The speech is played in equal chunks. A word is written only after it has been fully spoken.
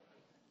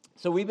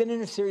So we've been in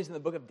a series in the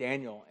book of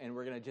Daniel, and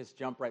we're going to just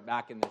jump right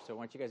back in there. So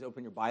why don't you guys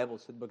open your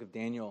Bibles to the book of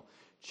Daniel,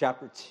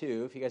 chapter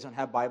 2. If you guys don't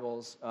have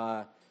Bibles,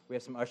 we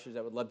have some ushers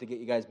that would love to get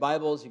you guys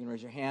Bibles. You can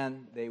raise your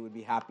hand. They would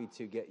be happy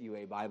to get you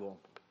a Bible.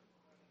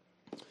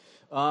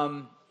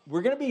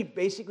 We're going to be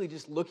basically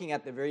just looking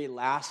at the very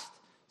last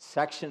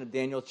section of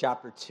Daniel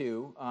chapter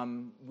 2.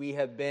 We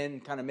have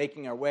been kind of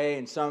making our way.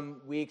 In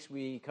some weeks,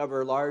 we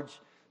cover large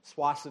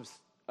swaths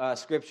of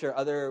Scripture.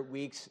 Other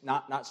weeks,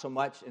 not so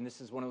much, and this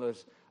is one of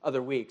those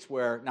other weeks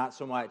where not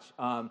so much,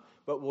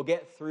 but we'll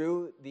get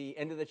through the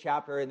end of the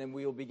chapter, and then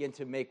we will begin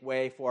to make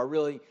way for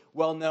really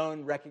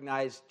well-known,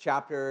 recognized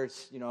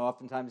chapters. You know,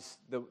 oftentimes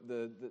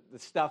the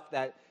stuff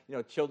that, you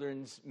know,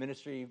 children's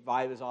ministry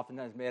vibe is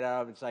oftentimes made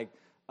out of. It's like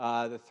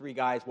the three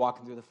guys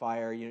walking through the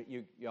fire.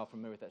 You all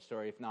familiar with that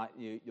story? If not,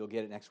 you'll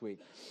get it next week.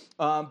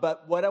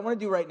 But what I want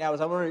to do right now is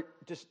I want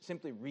to just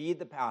simply read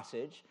the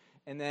passage,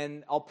 and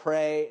then I'll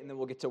pray, and then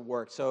we'll get to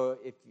work. So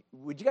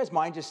would you guys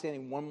mind just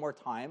standing one more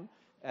time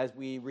as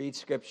we read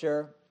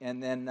Scripture,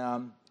 and then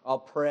I'll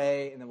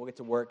pray, and then we'll get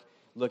to work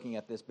looking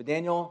at this. But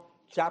Daniel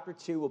chapter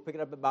 2, we'll pick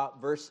it up about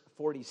verse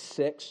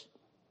 46.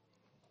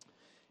 It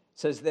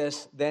says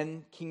this: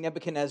 Then King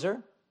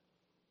Nebuchadnezzar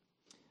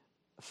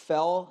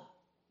fell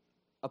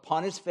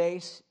upon his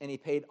face, and he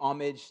paid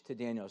homage to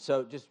Daniel.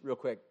 So just real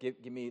quick,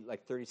 give me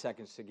like 30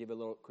 seconds to give a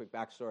little quick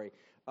backstory.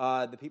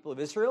 The people of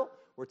Israel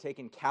were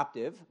taken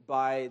captive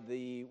by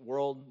the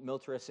world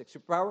militaristic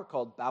superpower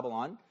called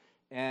Babylon.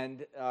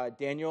 And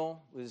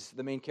Daniel was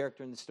the main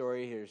character in the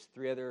story. There's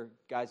three other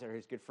guys that are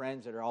his good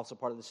friends that are also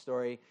part of the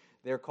story.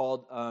 They're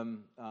called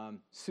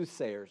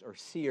soothsayers or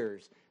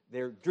seers.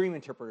 They're dream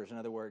interpreters, in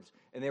other words.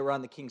 And they were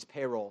on the king's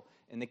payroll.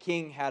 And the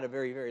king had a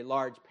very, very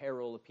large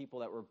payroll of people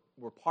that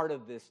were part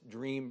of this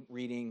dream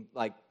reading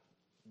like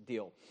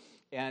deal.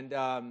 And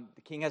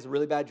the king has a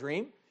really bad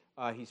dream.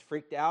 He's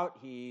freaked out.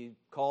 He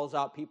calls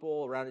out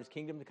people around his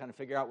kingdom to kind of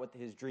figure out what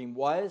his dream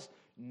was.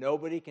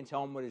 Nobody can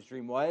tell him what his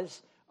dream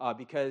was.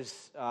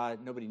 Because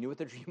nobody knew what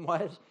the dream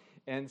was.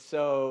 And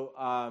so,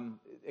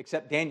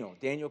 except Daniel.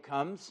 Daniel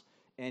comes,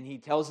 and he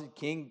tells the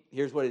king,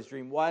 here's what his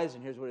dream was,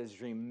 and here's what his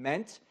dream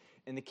meant.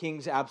 And the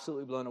king's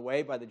absolutely blown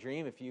away by the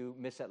dream. If you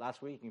missed that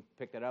last week, you can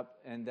pick that up.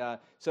 And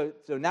so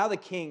now the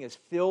king is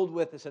filled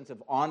with a sense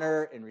of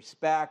honor and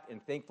respect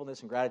and thankfulness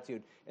and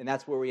gratitude. And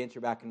that's where we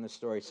enter back in the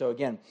story. So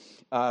again,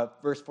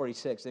 verse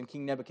 46, Then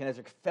King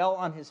Nebuchadnezzar fell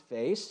on his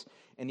face,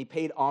 and he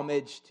paid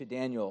homage to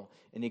Daniel,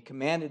 and he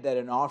commanded that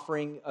an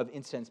offering of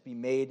incense be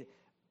made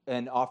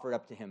and offered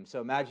up to him.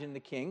 So imagine the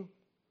king.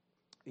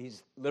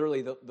 He's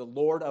literally the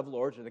Lord of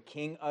Lords, or the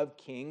King of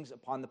Kings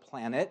upon the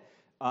planet.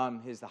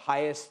 He's the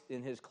highest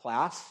in his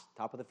class,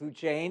 top of the food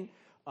chain.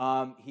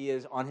 He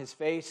is on his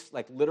face,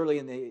 like literally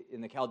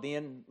in the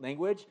Chaldean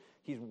language.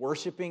 He's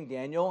worshiping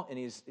Daniel, and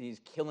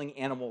he's killing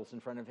animals in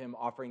front of him,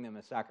 offering them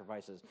as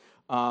sacrifices.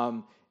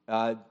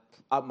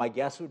 My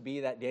guess would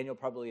be that Daniel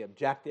probably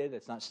objected.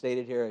 It's not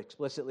stated here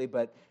explicitly,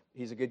 but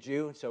he's a good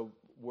Jew, so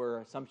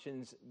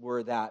assumptions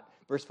were that.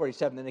 Verse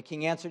 47, Then the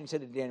king answered and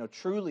said to Daniel,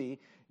 Truly,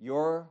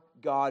 your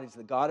God is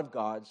the God of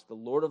gods, the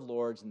Lord of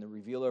lords, and the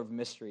revealer of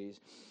mysteries,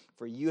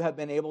 for you have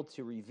been able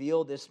to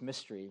reveal this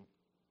mystery.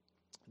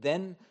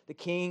 Then the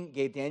king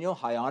gave Daniel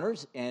high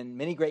honors and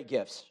many great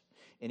gifts,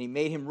 and he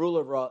made him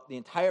ruler over the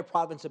entire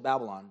province of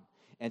Babylon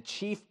and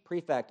chief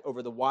prefect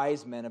over the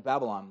wise men of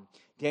Babylon.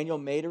 Daniel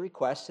made a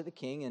request to the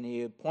king, and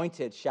he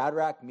appointed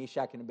Shadrach,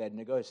 Meshach, and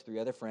Abednego, his three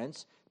other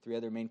friends, three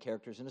other main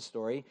characters in the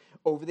story,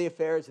 over the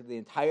affairs of the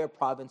entire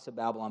province of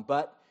Babylon.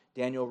 But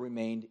Daniel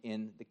remained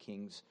in the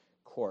king's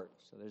court.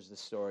 So there's the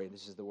story.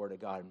 This is the word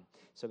of God.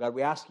 So God,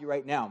 we ask you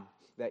right now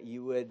that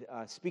you would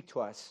speak to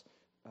us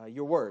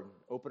your word.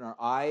 Open our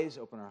eyes,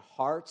 open our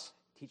hearts,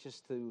 teach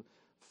us to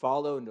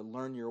follow and to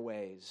learn your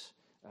ways.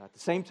 At the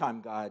same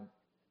time, God,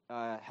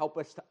 help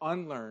us to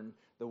unlearn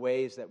the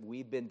ways that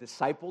we've been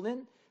discipled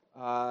in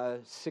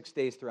 6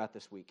 days throughout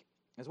this week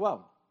as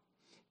well.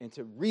 And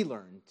to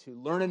relearn, to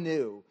learn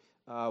anew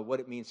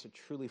what it means to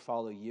truly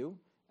follow you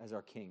as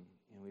our King.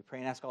 And we pray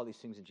and ask all these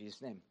things in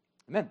Jesus' name.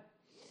 Amen.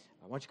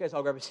 I want you guys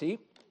all grab a seat.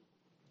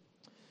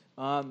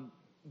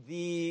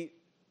 The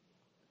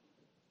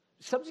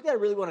subject that I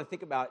really want to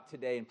think about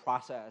today and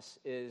process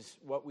is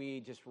what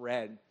we just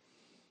read.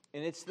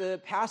 And it's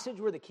the passage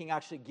where the king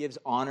actually gives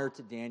honor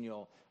to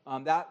Daniel.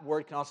 That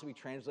word can also be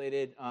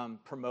translated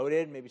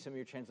promoted. Maybe some of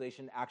your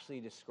translation actually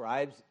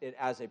describes it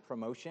as a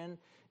promotion.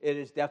 It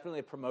is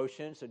definitely a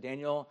promotion. So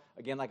Daniel,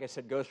 again, like I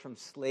said, goes from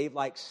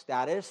slave-like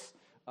status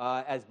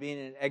as being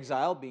in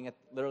exile, being at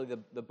literally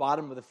the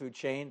bottom of the food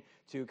chain,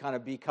 to kind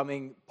of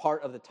becoming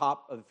part of the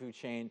top of the food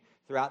chain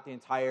throughout the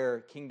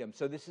entire kingdom.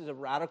 So this is a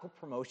radical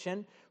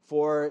promotion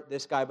for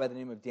this guy by the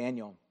name of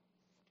Daniel.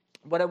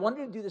 What I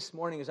wanted to do this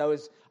morning is I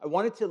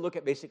wanted to look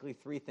at basically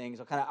three things.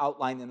 I'll kind of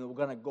outline them, and we're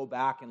going to go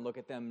back and look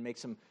at them and make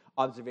some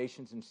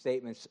observations and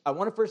statements. I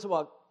want to, first of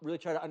all, really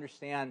try to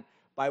understand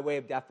by way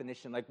of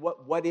definition, like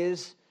what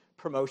is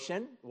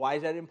promotion? Why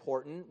is that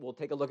important? We'll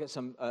take a look at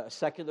some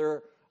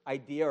secular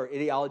idea or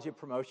ideology of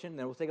promotion.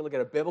 Then we'll take a look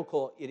at a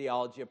biblical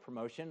ideology of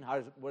promotion.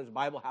 What does the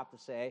Bible have to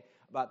say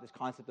about this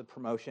concept of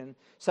promotion.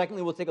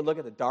 Secondly, we'll take a look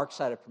at the dark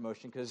side of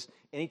promotion, because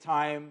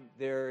anytime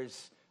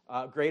there's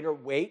greater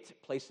weight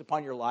placed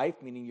upon your life,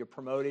 meaning you're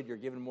promoted, you're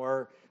given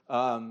more,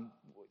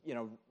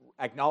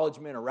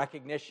 acknowledgement or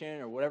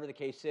recognition or whatever the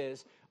case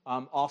is,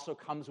 also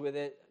comes with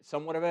it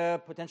somewhat of a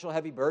potential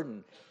heavy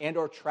burden and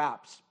or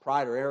traps,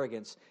 pride or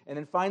arrogance. And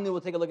then finally,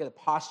 we'll take a look at the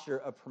posture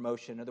of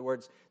promotion. In other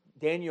words,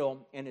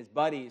 Daniel and his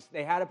buddies,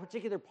 they had a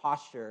particular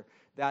posture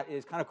that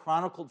is kind of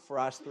chronicled for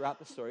us throughout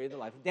the story of the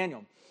life of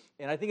Daniel.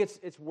 And I think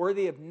it's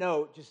worthy of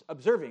note, just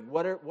observing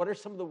what are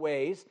some of the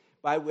ways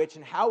by which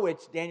and how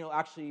which Daniel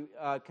actually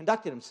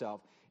conducted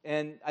himself.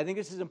 And I think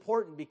this is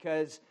important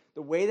because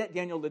the way that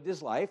Daniel lived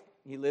his life,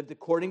 he lived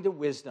according to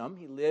wisdom.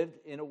 He lived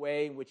in a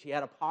way in which he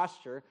had a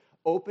posture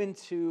open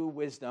to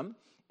wisdom,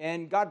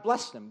 and God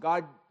blessed him.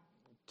 God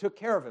took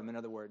care of him, in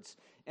other words.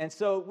 And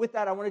so with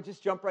that, I want to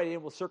just jump right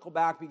in. We'll circle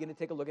back, begin to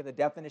take a look at the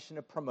definition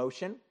of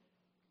promotion.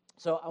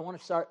 So I want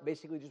to start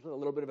basically just with a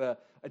little bit of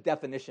a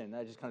definition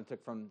that I just kind of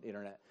took from the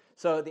internet.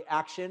 So the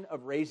action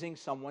of raising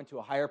someone to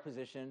a higher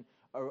position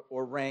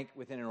or rank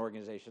within an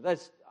organization.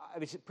 That's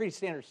pretty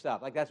standard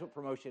stuff. Like, that's what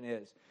promotion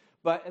is.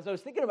 But as I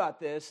was thinking about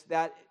this,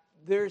 that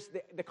there's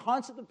the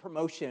concept of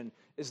promotion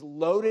is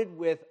loaded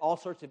with all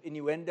sorts of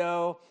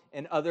innuendo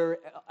and other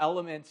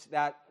elements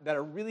that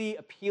are really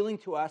appealing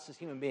to us as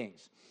human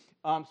beings.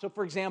 So,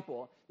 for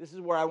example, this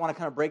is where I want to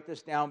kind of break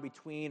this down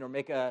between, or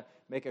make a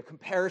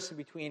comparison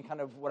between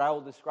kind of what I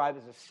will describe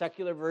as a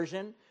secular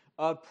version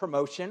of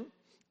promotion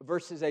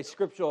versus a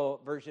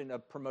scriptural version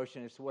of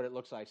promotion as to what it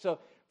looks like. So,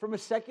 from a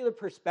secular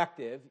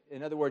perspective,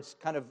 in other words,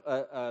 kind of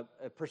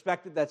a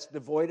perspective that's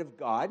devoid of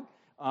God,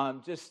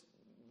 just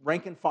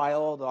rank and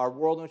file, our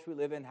world in which we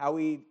live in, how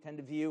we tend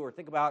to view or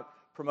think about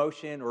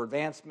promotion or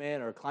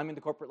advancement or climbing the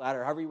corporate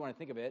ladder, however you want to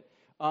think of it.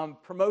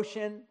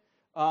 Promotion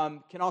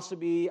can also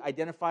be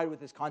identified with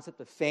this concept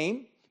of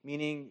fame,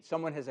 meaning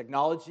someone has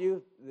acknowledged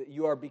you, that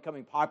you are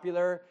becoming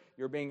popular,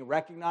 you're being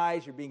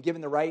recognized, you're being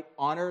given the right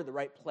honor, the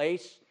right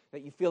place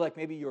that you feel like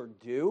maybe you're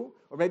due,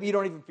 or maybe you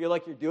don't even feel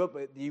like you're due it,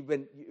 but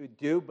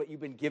you've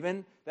been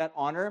given that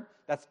honor.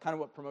 That's kind of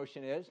what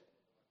promotion is.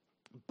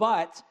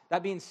 But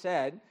that being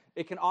said,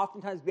 it can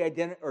oftentimes be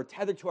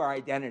tethered to our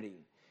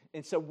identity.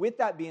 And so with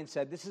that being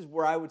said, this is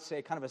where I would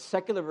say kind of a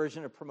secular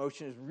version of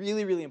promotion is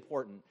really, really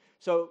important.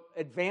 So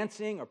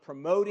advancing or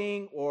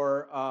promoting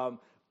or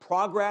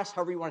progress,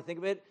 however you want to think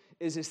of it,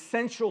 is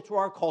essential to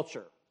our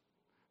culture.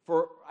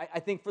 I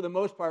think for the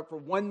most part, for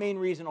one main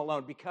reason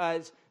alone,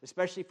 because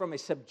especially from a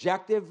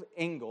subjective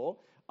angle,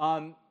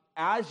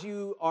 as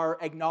you are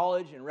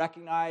acknowledged and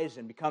recognized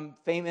and become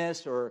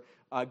famous or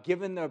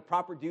given the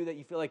proper due that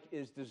you feel like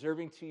is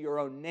deserving to your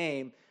own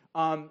name,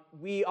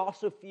 we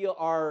also feel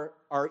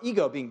our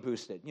ego being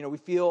boosted. We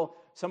feel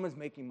someone's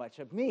making much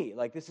of me.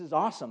 Like, this is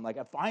awesome. Like,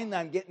 finally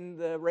I'm getting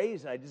the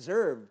raise I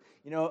deserved.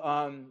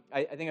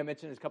 I think I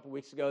mentioned this a couple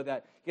weeks ago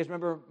that, you guys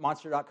remember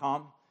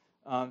Monster.com?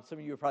 Some of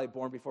you were probably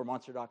born before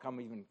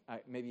Monster.com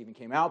maybe even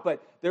came out,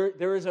 but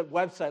there is a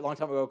website a long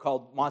time ago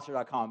called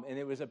Monster.com, and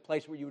it was a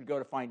place where you would go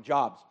to find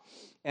jobs.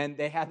 And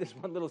they had this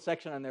one little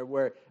section on there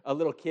where a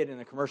little kid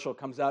in a commercial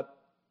comes up,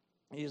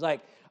 and he's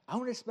like, I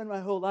want to spend my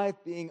whole life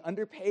being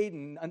underpaid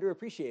and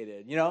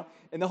underappreciated,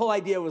 And the whole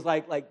idea was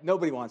like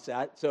nobody wants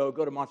that, so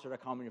go to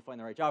Monster.com and you'll find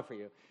the right job for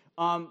you.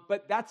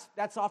 But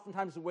that's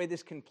oftentimes the way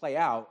this can play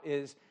out,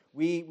 is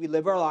we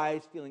live our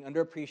lives feeling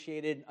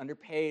underappreciated,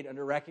 underpaid,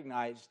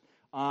 underrecognized,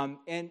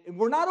 and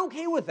we're not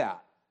okay with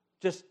that.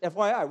 Just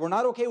FYI, we're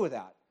not okay with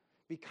that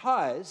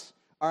because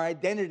our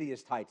identity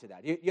is tied to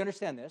that. You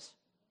understand this?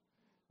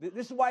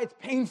 This is why it's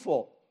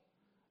painful.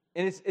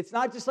 And it's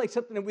not just like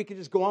something that we can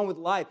just go on with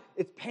life.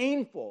 It's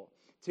painful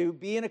to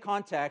be in a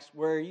context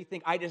where you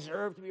think, I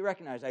deserve to be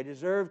recognized. I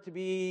deserve to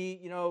be,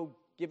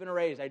 given a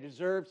raise. I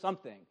deserve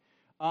something.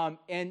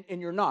 And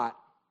you're not.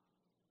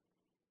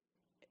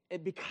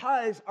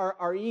 Because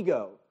our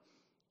ego,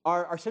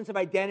 our sense of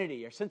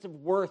identity, our sense of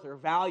worth or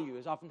value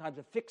is oftentimes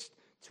affixed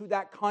to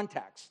that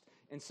context.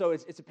 And so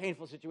it's a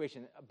painful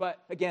situation. But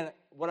again,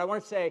 what I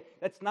want to say,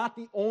 that's not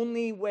the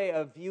only way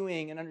of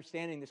viewing and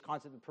understanding this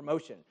concept of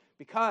promotion.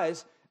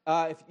 Because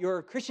if you're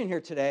a Christian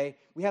here today,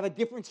 we have a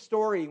different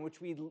story in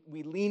which we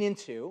lean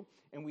into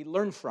and we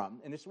learn from.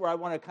 And this is where I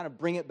want to kind of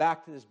bring it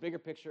back to this bigger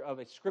picture of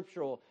a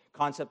scriptural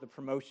concept of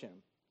promotion.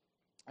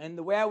 And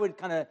the way I would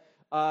kind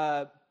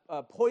of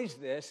poise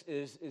this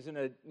is in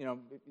a, you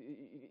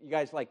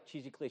guys like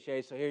cheesy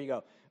cliches, so here you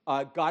go.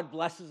 God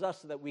blesses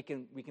us so that we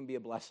can be a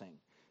blessing.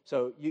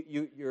 So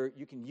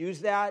you can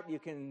use that. You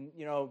can,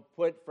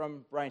 put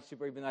from Brian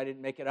Super, even though I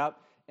didn't make it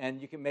up, and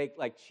you can make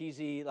like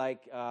cheesy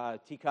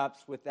teacups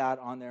with that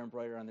on there,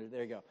 embroidered on there.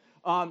 There you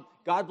go.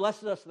 God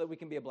blesses us so that we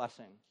can be a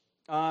blessing.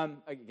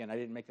 Again, I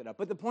didn't make that up.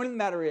 But the point of the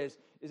matter is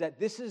that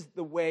this is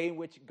the way in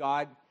which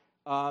God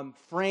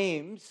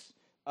frames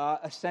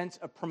a sense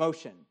of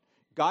promotion.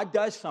 God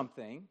does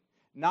something,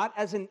 not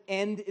as an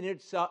end in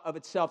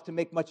itself to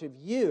make much of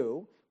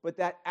you, but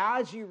that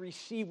as you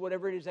receive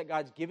whatever it is that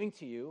God's giving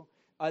to you,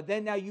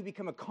 then now you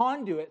become a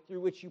conduit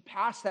through which you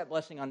pass that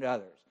blessing on to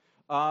others.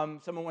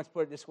 Someone once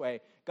put it this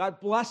way: God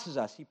blesses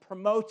us, he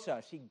promotes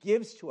us, he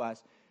gives to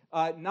us,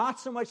 not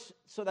so much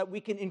so that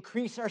we can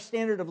increase our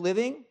standard of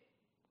living,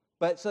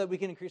 but so that we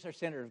can increase our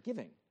standard of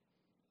giving.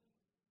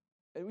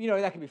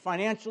 That can be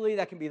financially,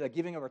 that can be the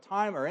giving of our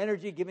time, our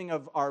energy, giving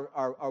of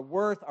our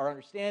worth, our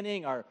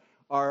understanding,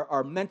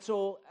 our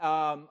mental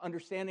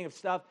understanding of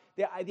stuff.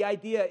 The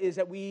idea is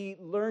that we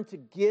learn to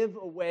give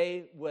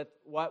away with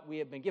what we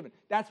have been given.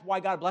 That's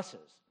why God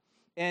blesses.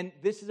 And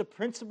this is a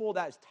principle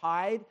that is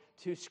tied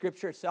to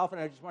Scripture itself,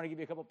 and I just want to give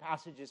you a couple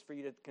passages for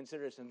you to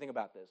consider this and think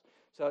about this.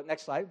 So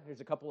next slide. Here's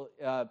a couple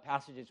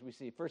passages we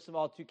see. First of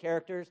all, two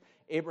characters,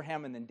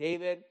 Abraham and then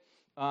David.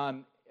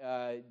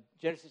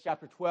 Genesis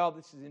chapter 12,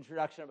 this is the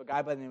introduction of a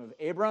guy by the name of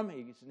Abram.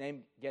 His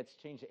name gets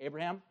changed to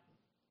Abraham.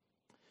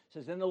 It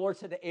says, then the Lord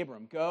said to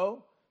Abram,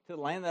 go to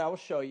the land that I will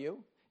show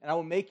you, and I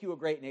will make you a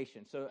great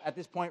nation. So at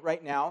this point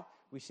right now,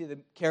 we see the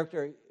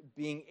character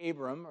being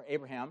Abram or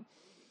Abraham,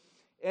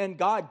 and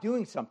God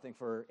doing something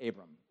for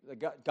Abram.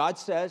 God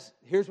says,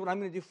 here's what I'm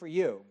going to do for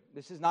you.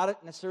 This is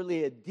not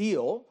necessarily a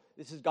deal.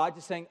 This is God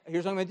just saying,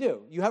 here's what I'm going to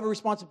do. You have a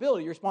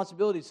responsibility. Your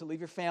responsibility is to leave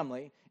your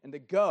family and to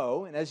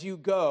go. And as you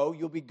go,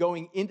 you'll be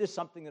going into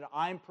something that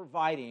I'm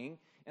providing,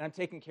 and I'm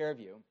taking care of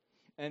you.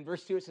 And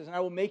verse 2, it says, and I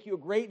will make you a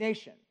great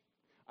nation.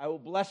 I will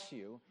bless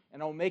you,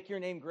 and I will make your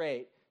name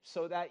great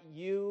so that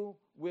you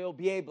will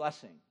be a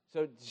blessing.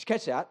 So just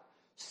catch that.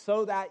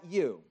 So that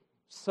you.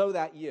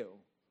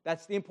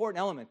 That's the important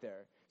element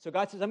there. So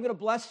God says, I'm going to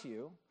bless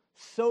you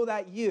so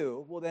that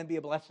you will then be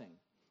a blessing.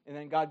 And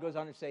then God goes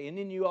on to say, and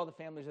in you all the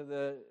families of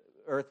the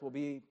earth will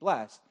be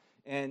blessed.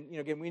 And,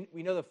 again,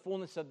 we know the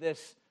fullness of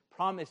this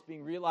promise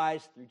being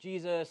realized through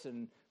Jesus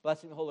and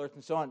blessing the whole earth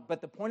and so on.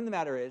 But the point of the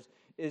matter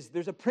is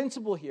there's a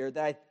principle here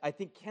that I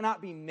think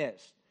cannot be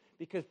missed,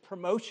 because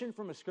promotion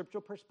from a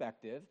scriptural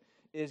perspective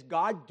is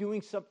God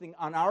doing something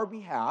on our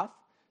behalf.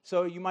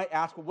 So you might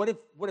ask, well,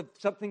 what if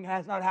something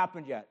has not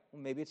happened yet?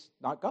 Well, maybe it's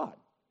not God.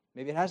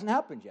 Maybe it hasn't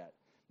happened yet.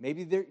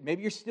 Maybe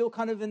you're still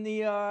kind of in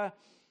the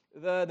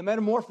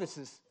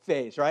metamorphosis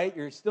phase, right?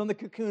 You're still in the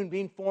cocoon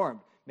being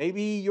formed.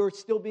 Maybe you're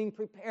still being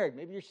prepared.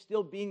 Maybe you're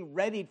still being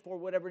readied for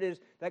whatever it is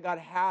that God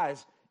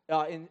has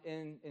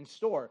in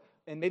store.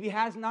 And maybe it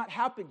has not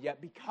happened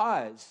yet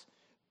because,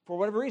 for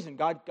whatever reason,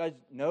 God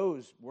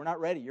knows we're not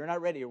ready, you're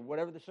not ready, or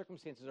whatever the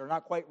circumstances are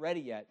not quite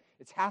ready yet.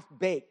 It's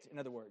half-baked, in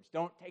other words.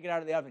 Don't take it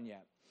out of the oven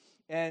yet.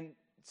 And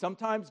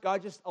sometimes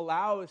God just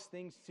allows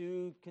things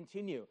to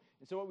continue.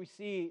 And so what we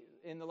see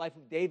in the life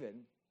of David,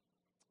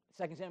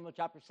 2 Samuel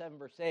chapter 7,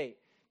 verse 8,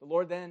 the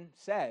Lord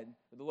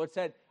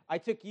said, I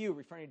took you,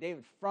 referring to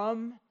David,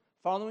 from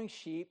following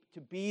sheep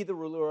to be the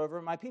ruler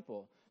over my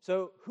people.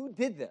 So who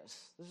did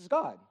this? This is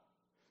God.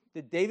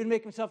 Did David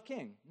make himself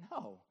king?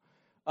 No.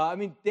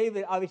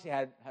 David obviously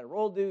had a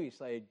role to do. He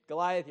slayed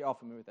Goliath. You're all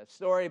familiar with that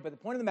story. But the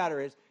point of the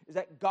matter is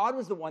that God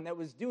was the one that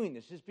was doing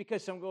this. Just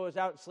because someone goes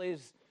out and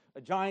slays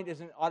a giant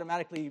doesn't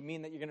automatically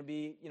mean that you're going to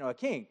be, a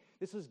king.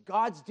 This was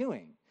God's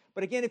doing.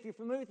 But again, if you're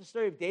familiar with the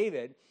story of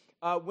David,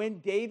 when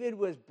David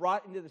was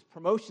brought into this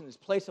promotion, this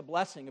place of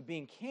blessing of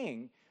being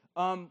king,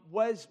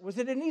 was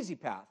it an easy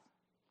path?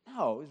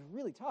 No, it was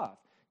really tough.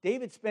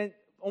 David spent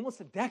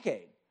almost a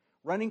decade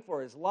running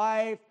for his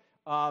life,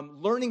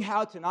 learning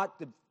how to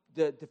not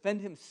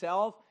defend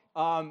himself.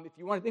 If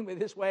you want to think of it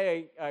this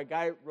way, a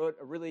guy wrote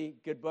a really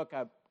good book,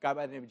 a guy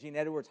by the name of Gene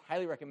Edwards.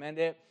 Highly recommend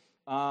it.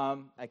 I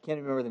can't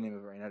even remember the name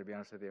of it right now, to be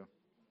honest with you.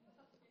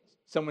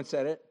 Someone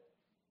said it?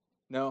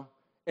 No?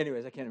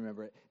 Anyways, I can't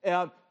remember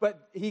it.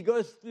 But he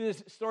goes through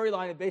this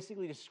storyline of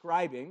basically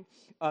describing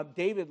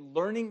David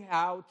learning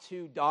how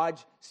to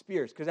dodge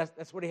spears, because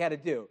that's what he had to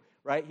do,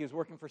 right? He was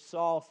working for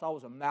Saul. Saul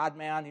was a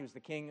madman. He was the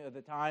king of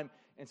the time.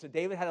 And so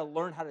David had to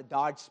learn how to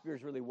dodge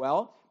spears really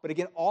well. But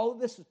again, all of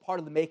this was part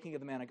of the making of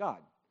the man of God,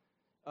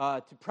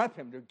 to prep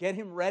him, to get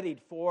him ready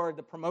for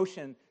the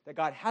promotion that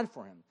God had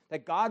for him.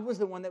 That God was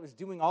the one that was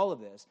doing all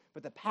of this,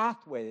 but the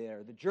pathway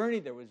there, the journey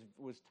there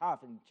was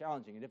tough and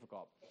challenging and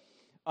difficult.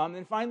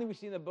 And finally, we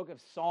see in the book of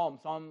Psalm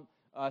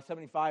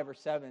 75 or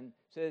 7,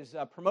 says,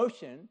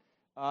 promotion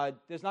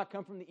does not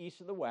come from the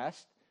east or the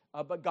west,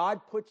 but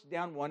God puts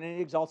down one and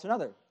he exalts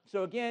another.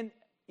 So again,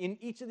 in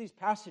each of these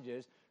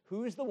passages,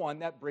 who is the one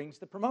that brings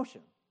the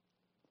promotion?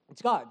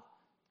 It's God.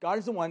 God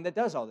is the one that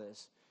does all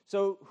this.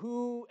 So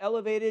who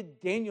elevated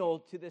Daniel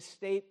to this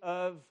state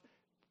of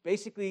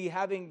basically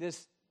having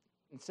this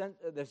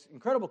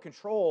incredible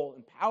control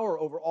and power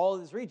over all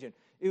of this region?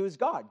 It was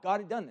God.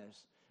 God had done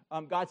this.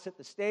 God set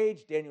the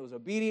stage. Daniel was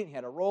obedient. He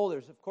had a role.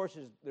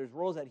 There's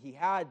roles that he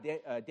had,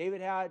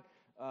 David had,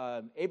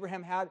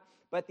 Abraham had.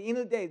 But at the end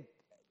of the day,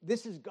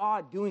 this is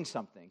God doing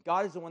something.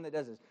 God is the one that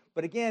does this.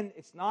 But again,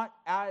 it's not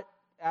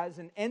as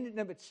an end in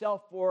of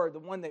itself for the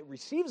one that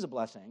receives a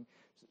blessing,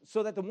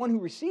 so that the one who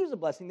receives a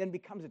blessing then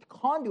becomes a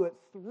conduit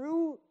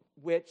through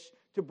which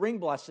to bring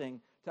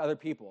blessing to other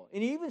people.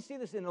 And you even see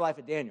this in the life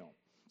of Daniel.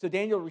 So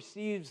Daniel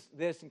receives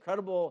this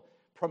incredible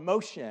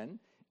promotion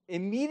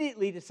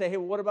immediately to say, hey,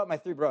 well, what about my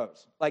three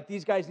bros? Like,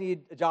 these guys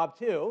need a job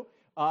too.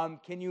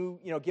 Can you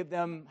give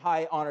them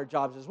high honor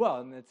jobs as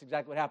well? And that's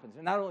exactly what happens.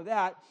 And not only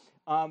that,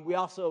 We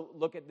also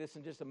look at this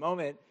in just a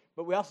moment,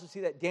 but we also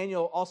see that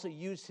Daniel also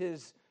used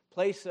his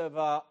place of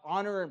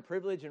honor and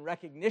privilege and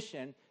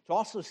recognition to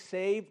also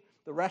save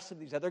the rest of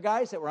these other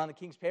guys that were on the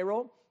king's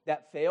payroll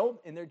that failed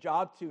in their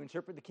job to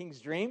interpret the king's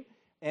dream.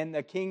 And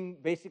the king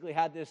basically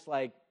had this,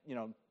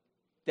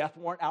 death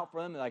warrant out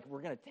for them. Like,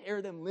 we're going to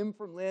tear them limb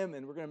from limb,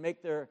 and we're going to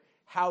make their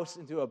house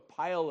into a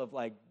pile of,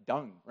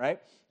 dung, right?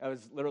 That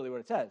was literally what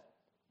it says.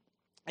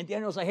 And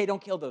Daniel's like, hey,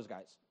 don't kill those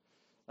guys.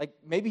 Like,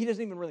 maybe he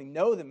doesn't even really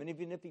know them, and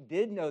even if he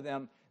did know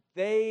them,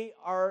 they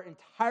are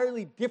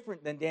entirely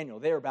different than Daniel.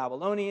 They are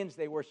Babylonians.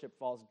 They worship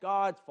false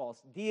gods,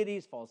 false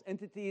deities, false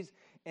entities.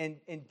 And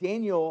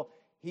Daniel,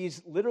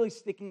 he's literally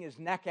sticking his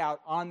neck out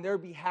on their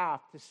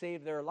behalf to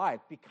save their life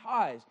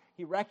because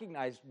he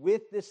recognized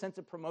with this sense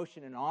of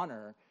promotion and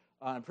honor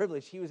and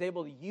privilege, he was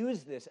able to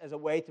use this as a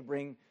way to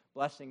bring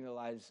blessing in the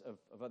lives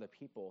of other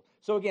people.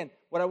 So again,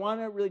 what I want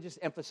to really just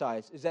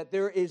emphasize is that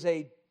there is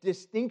a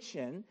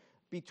distinction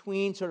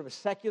between sort of a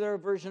secular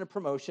version of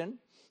promotion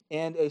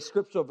and a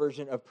scriptural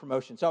version of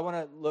promotion. So I want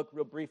to look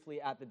real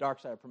briefly at the dark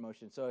side of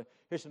promotion. So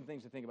here's some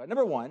things to think about.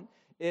 Number one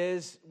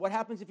is what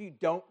happens if you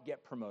don't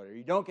get promoted, or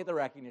you don't get the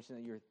recognition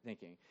that you're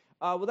thinking.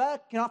 Well,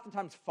 that can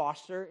oftentimes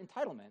foster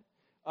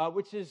entitlement,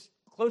 which is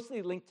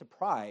closely linked to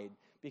pride,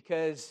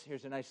 because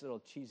here's a nice little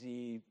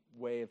cheesy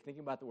way of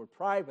thinking about the word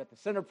pride, but the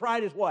center of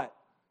pride is what?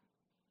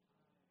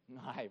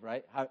 I,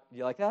 right? Do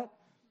you like that?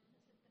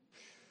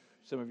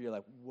 Some of you are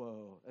like,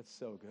 whoa, that's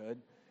so good.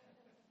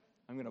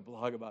 I'm going to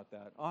blog about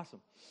that. Awesome.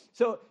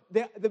 So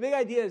the big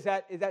idea is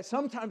that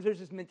sometimes there's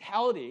this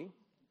mentality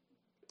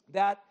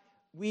that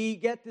we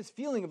get this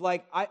feeling of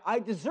like, I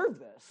deserve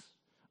this.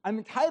 I'm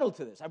entitled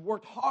to this. I've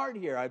worked hard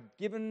here. I've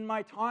given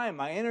my time,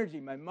 my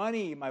energy, my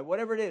money, my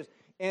whatever it is,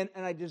 and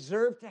I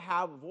deserve to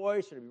have a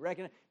voice or to be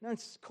recognized. Now,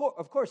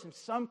 of course, in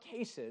some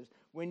cases,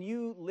 when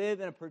you live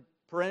in a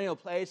perennial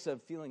place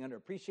of feeling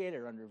underappreciated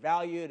or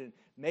undervalued, and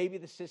maybe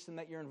the system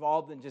that you're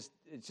involved in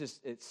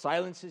it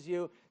silences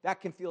you, that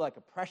can feel like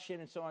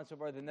oppression and so on and so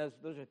forth, and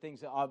those are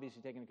things that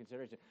obviously take into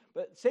consideration.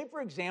 But say,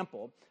 for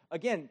example,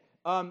 again,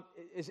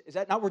 is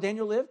that not where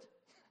Daniel lived?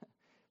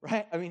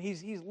 Right? I mean,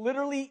 he's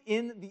literally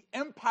in the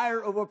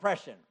empire of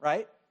oppression,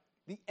 right?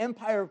 The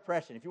empire of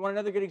oppression. If you want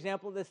another good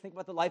example of this, think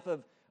about the life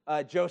of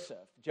Joseph.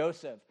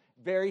 Joseph,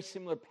 very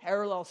similar,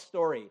 parallel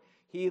story.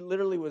 He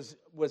literally was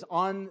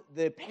on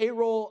the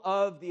payroll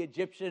of the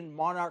Egyptian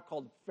monarch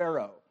called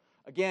Pharaoh.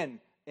 Again,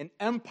 an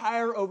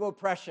empire of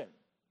oppression.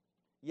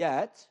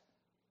 Yet,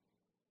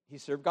 he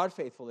served God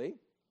faithfully.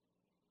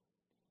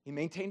 He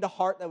maintained a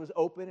heart that was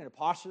open and a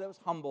posture that was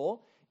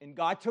humble. And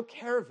God took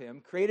care of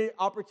him, created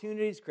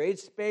opportunities, created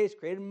space,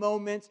 created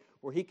moments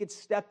where he could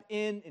step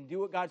in and do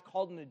what God's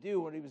called him to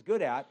do, what he was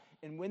good at.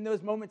 And when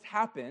those moments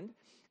happened,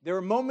 there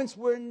were moments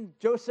when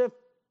Joseph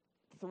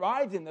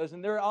thrived in those,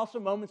 and there are also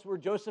moments where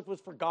Joseph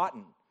was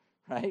forgotten,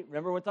 right?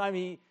 Remember one time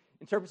he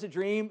interprets a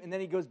dream, and then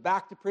he goes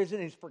back to prison,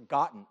 and he's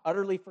forgotten,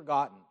 utterly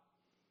forgotten.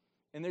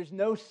 And there's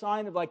no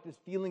sign of like this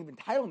feeling of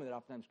entitlement that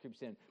oftentimes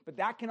creeps in. But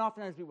that can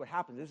oftentimes be what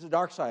happens. This is the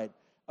dark side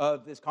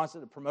of this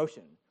concept of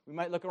promotion. We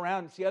might look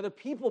around and see other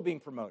people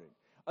being promoted,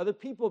 other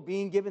people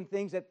being given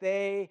things that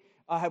they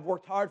have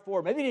worked hard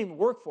for, maybe didn't even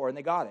work for, and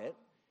they got it.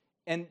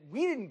 And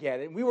we didn't get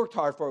it, and we worked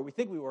hard for it. We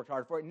think we worked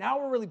hard for it. Now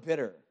we're really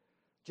bitter.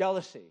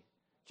 Jealousy.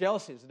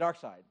 Jealousy is the dark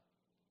side.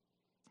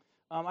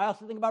 I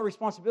also think about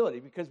responsibility,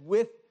 because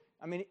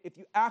if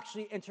you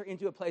actually enter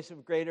into a place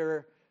of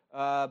greater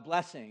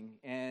blessing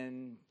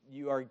and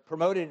you are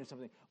promoted into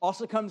something,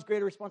 also comes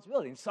greater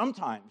responsibility. And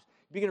sometimes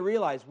you begin to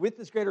realize with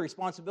this greater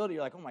responsibility,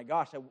 you're like, oh my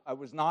gosh, I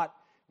was not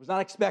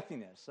expecting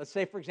this. Let's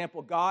say, for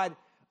example, God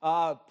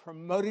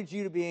promoted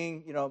you to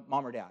being,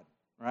 mom or dad,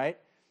 right?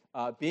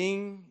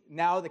 Being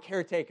now the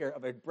caretaker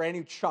of a brand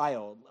new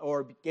child,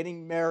 or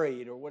getting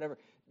married, or whatever.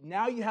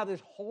 Now you have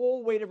this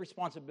whole weight of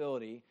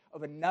responsibility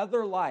of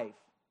another life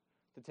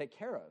to take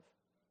care of.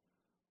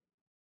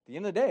 At the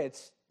end of the day,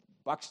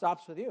 buck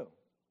stops with you.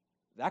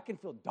 That can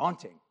feel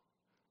daunting,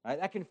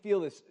 right? That can feel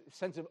this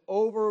sense of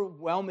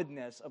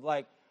overwhelmedness of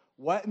like,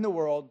 what in the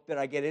world did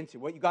I get into?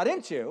 What you got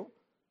into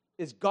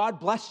is God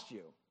blessed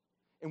you.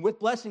 And with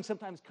blessing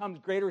sometimes comes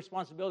greater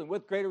responsibility. And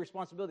with greater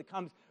responsibility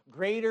comes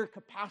greater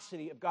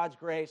capacity of God's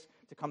grace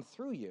to come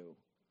through you,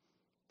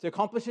 to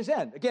accomplish his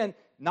end. Again,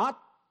 not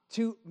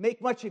to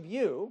make much of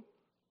you,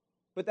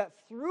 but that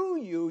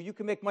through you, you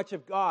can make much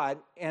of God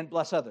and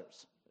bless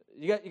others.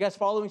 You guys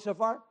following so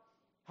far?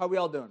 How are we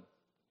all doing?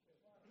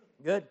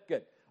 Good.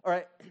 All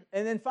right.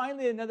 And then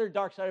finally, another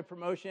dark side of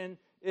promotion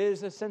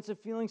is a sense of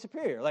feeling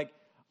superior. Like,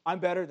 I'm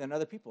better than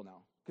other people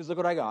now, because look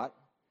what I got.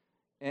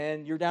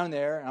 And you're down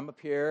there, and I'm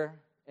up here,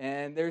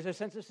 and there's a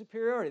sense of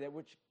superiority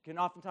which can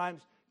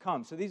oftentimes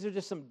come. So these are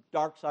just some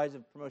dark sides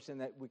of promotion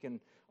that we can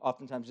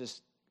oftentimes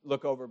just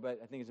look over, but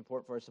I think it's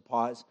important for us to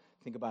pause,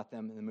 think about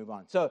them, and then move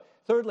on. So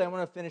thirdly, I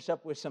want to finish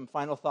up with some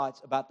final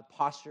thoughts about the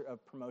posture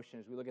of promotion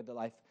as we look at the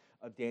life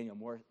of Daniel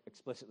more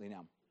explicitly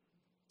now.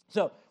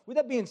 So with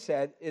that being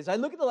said, as I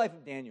look at the life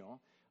of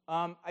Daniel,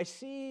 I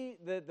see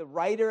the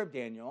writer of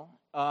Daniel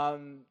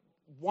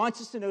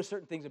wants us to know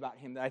certain things about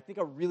him that I think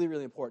are really,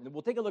 really important. And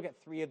we'll take a look at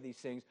 3 of these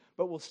things,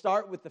 but we'll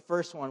start with the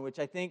first one, which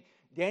I think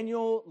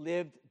Daniel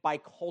lived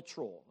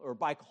biculturally.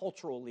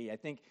 I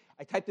think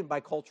I typed in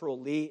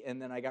biculturally,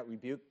 and then I got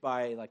rebuked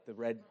by like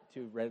the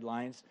 2 red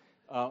lines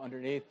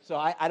underneath. So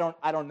I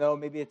don't know.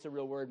 Maybe it's a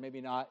real word,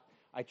 maybe not.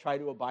 I try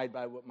to abide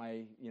by what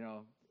my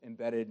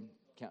embedded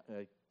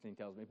thing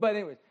tells me. But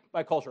anyways,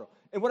 bicultural.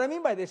 And what I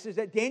mean by this is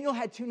that Daniel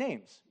had 2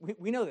 names.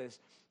 We know this.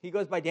 He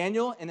goes by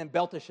Daniel and then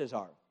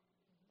Belteshazzar.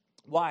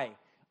 Why?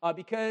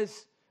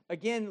 Because,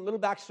 again, a little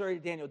backstory to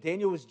Daniel.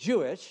 Daniel was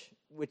Jewish,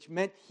 which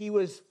meant he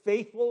was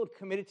faithful and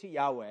committed to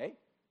Yahweh.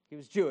 He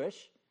was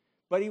Jewish,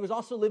 but he was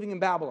also living in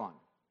Babylon,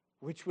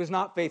 which was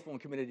not faithful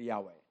and committed to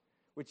Yahweh,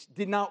 which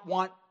did not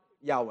want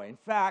Yahweh. In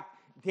fact,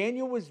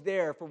 Daniel was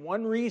there for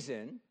one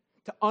reason,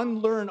 to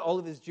unlearn all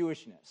of his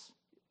Jewishness.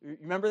 You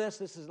remember this?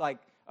 This is like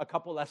a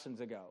couple lessons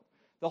ago.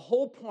 The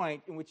whole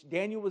point in which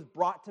Daniel was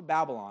brought to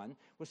Babylon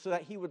was so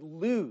that he would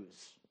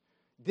lose,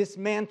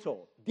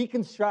 dismantle,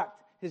 deconstruct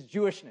his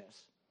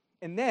Jewishness,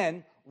 and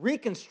then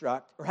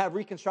reconstruct, or have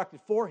reconstructed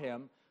for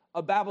him,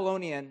 a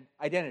Babylonian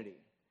identity.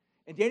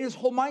 And Daniel's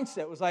whole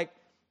mindset was like,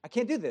 I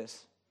can't do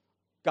this.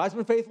 God's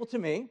been faithful to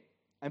me.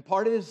 I'm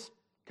part of his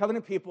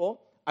covenant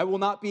people. I will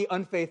not be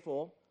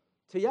unfaithful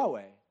to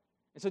Yahweh.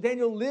 And so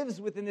Daniel lives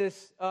within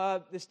this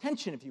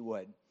tension, if you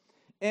would.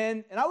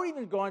 And I would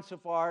even go on so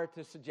far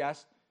to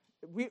suggest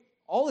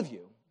all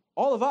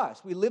of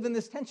us, we live in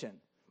this tension.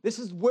 This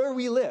is where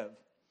we live.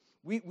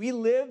 We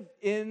live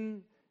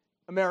in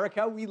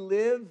America. We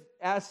live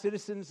as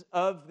citizens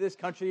of this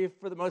country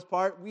for the most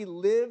part. We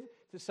live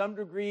to some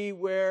degree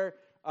where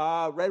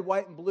red,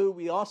 white, and blue.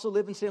 We also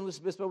live in San Luis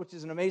Obispo, which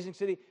is an amazing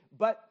city.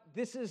 But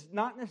this is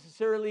not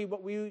necessarily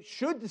what we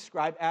should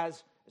describe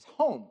as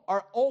home.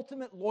 Our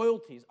ultimate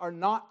loyalties are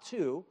not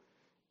to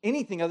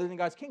anything other than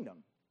God's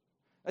kingdom.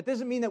 That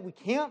doesn't mean that we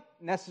can't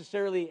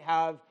necessarily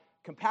have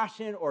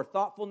compassion or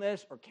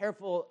thoughtfulness or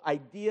careful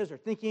ideas or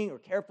thinking or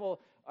careful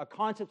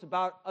concepts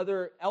about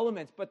other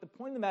elements. But the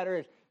point of the matter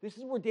is, this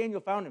is where Daniel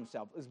found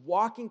himself, is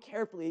walking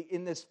carefully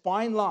in this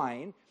fine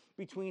line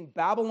between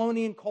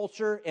Babylonian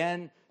culture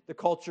and the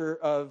culture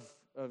of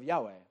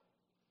Yahweh.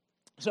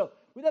 So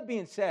with that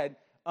being said,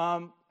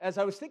 as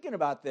I was thinking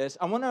about this,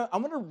 I want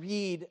to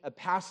read a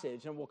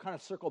passage, and we'll kind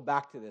of circle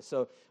back to this.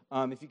 So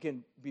if you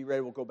can be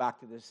ready, we'll go back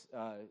to this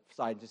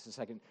slide in just a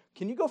second.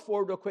 Can you go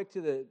forward real quick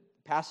to the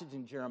passage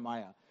in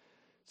Jeremiah?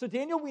 So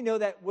Daniel, we know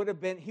that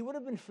he would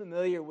have been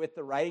familiar with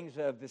the writings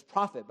of this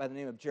prophet by the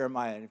name of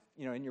Jeremiah. And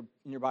in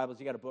your Bibles,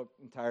 you got a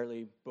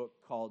book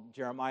called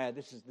Jeremiah.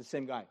 This is the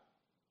same guy.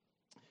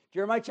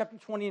 Jeremiah chapter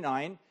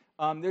 29.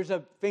 There's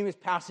a famous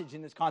passage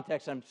in this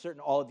context I'm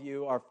certain all of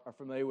you are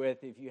familiar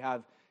with. If you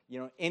have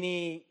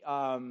any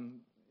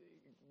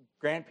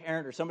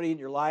grandparent or somebody in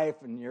your life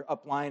and your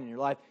upline in your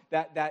life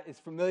that is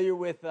familiar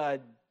with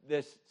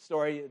this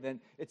story, then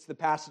it's the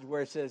passage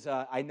where it says,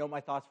 I know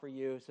my thoughts for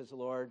you, says the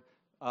Lord,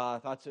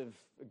 thoughts of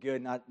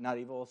good, not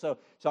evil. So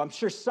I'm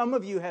sure some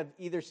of you have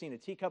either seen a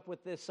teacup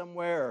with this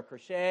somewhere, or a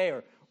crochet,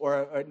 or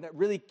a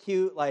really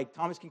cute, like,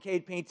 Thomas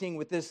Kincaid painting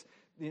with this,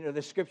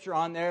 the scripture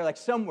on there, like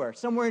somewhere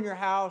in your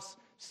house,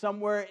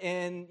 somewhere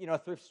in, a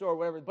thrift store, or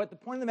whatever. But the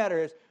point of the matter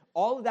is,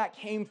 all of that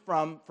came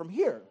from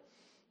here.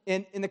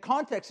 And the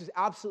context is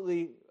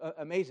absolutely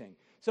amazing.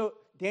 So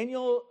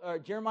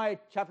Jeremiah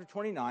chapter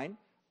 29,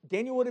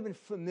 Daniel would have been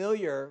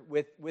familiar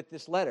with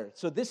this letter.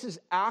 So this is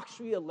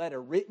actually a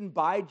letter written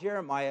by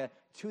Jeremiah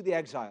to the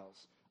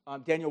exiles.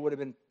 Daniel would have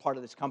been part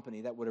of this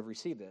company that would have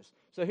received this.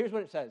 So here's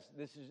what it says.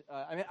 This is,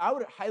 I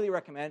would highly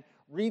recommend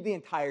read the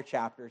entire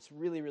chapter. It's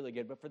really, really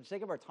good. But for the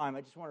sake of our time,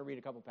 I just want to read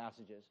a couple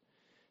passages.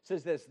 It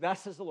says this: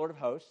 Thus says the Lord of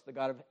hosts, the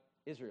God of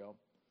Israel,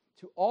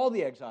 to all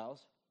the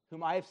exiles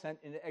whom I have sent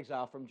into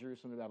exile from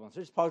Jerusalem to Babylon. So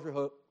just pause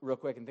real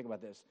quick and think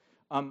about this.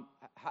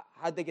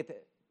 How'd they get to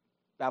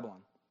Babylon?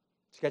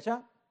 Did you catch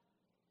that?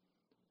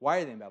 Why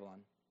are they in Babylon?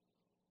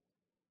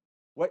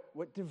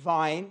 What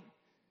divine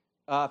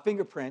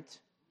fingerprint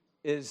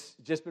is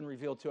just been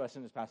revealed to us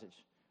in this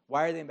passage?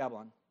 Why are they in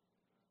Babylon?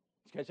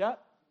 Did you catch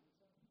that?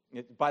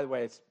 By the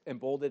way, it's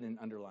emboldened and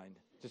underlined.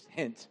 Just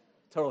hint,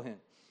 total hint.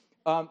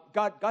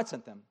 God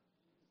sent them.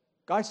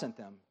 God sent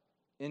them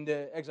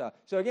into exile.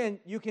 So again,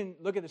 you can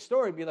look at the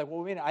story and be like,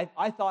 well, wait a minute,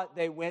 I thought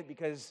they went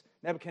because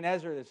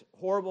Nebuchadnezzar, this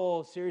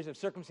horrible series of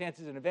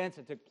circumstances and events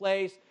that took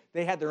place,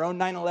 they had their own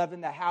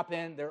 9/11 that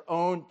happened, their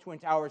own Twin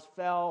Towers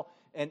fell,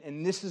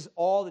 and this is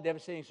all the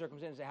devastating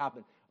circumstances that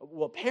happened.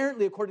 Well,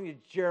 apparently, according to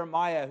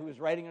Jeremiah, who was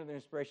writing under the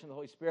inspiration of the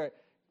Holy Spirit,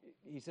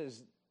 he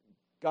says,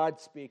 God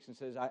speaks and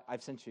says,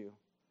 I've sent you,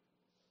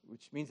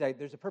 which means that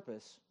there's a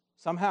purpose,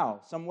 somehow,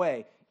 some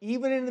way,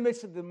 even in the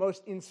midst of the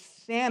most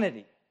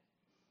insanity,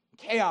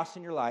 chaos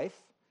in your life.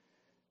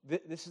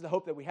 This is the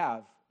hope that we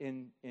have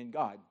in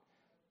God,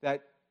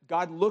 that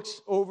God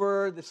looks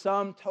over the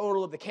sum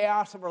total of the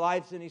chaos of our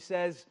lives and he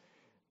says,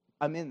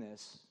 I'm in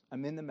this,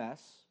 I'm in the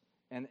mess,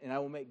 and I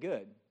will make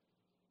good.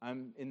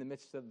 I'm in the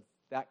midst of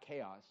that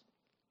chaos.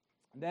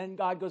 And then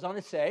God goes on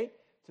to say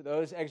to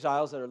those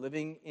exiles that are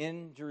living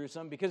in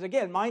Jerusalem, because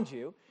again, mind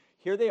you,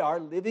 here they are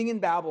living in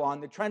Babylon.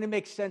 They're trying to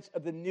make sense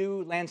of the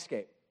new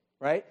landscape,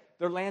 right?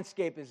 Their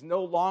landscape is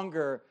no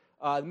longer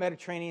the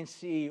Mediterranean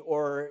Sea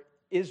or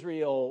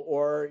Israel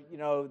or,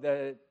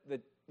 the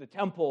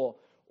temple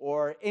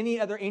or any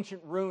other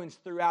ancient ruins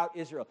throughout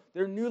Israel.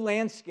 Their new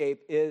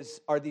landscape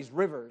are these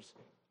rivers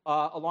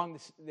along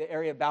the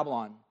area of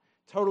Babylon.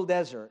 Total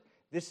desert.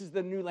 This is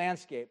the new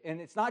landscape. And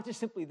it's not just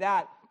simply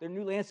that. Their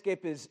new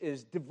landscape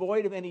is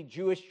devoid of any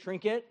Jewish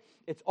trinket.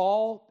 It's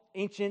all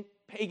ancient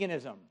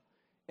paganism.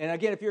 And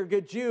again, if you're a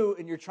good Jew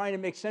and you're trying to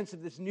make sense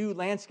of this new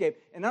landscape,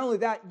 and not only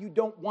that, you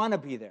don't want to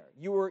be there.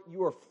 You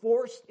were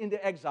forced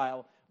into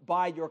exile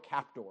by your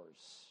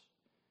captors.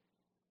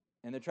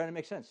 And they're trying to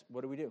make sense.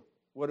 What do we do?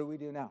 What do we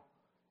do now?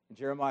 And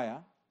Jeremiah,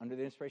 under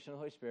the inspiration of the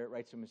Holy Spirit,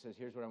 writes to him and says,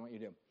 here's what I want you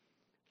to do.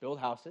 Build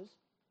houses,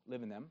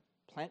 live in them,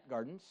 plant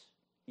gardens,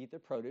 eat their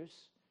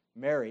produce,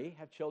 marry,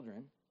 have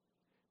children,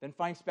 then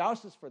find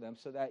spouses for them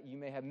so that you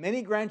may have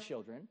many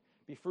grandchildren,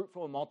 be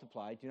fruitful and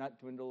multiply, do not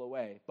dwindle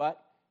away,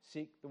 but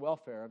seek the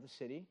welfare of the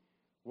city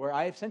where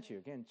I have sent you.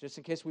 Again, just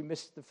in case we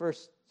missed the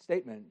first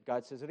statement,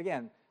 God says it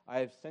again, I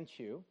have sent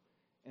you,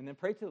 and then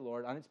pray to the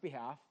Lord on its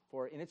behalf,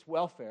 for in its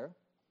welfare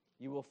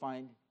you will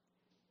find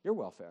your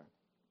welfare.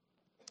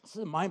 This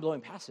is a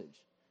mind-blowing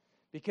passage.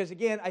 Because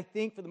again, I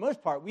think for the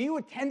most part, we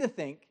would tend to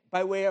think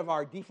by way of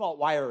our default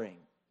wiring.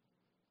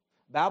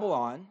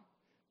 Babylon,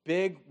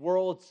 big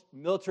world's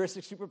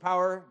militaristic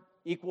superpower,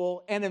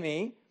 equal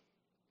enemy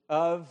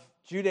of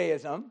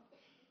Judaism.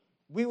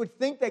 We would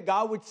think that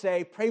God would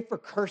say, pray for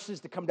curses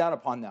to come down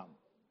upon them.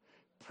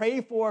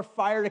 Pray for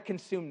fire to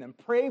consume them.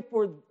 Pray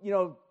for,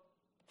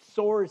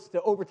 swords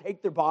to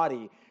overtake their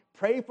body.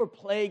 Pray for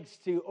plagues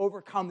to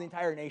overcome the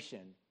entire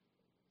nation.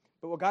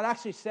 But what God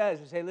actually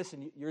says is, hey,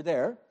 listen, you're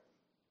there.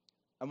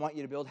 I want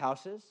you to build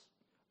houses.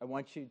 I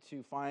want you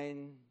to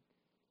find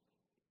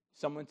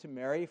someone to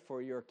marry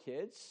for your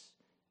kids.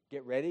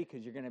 Get ready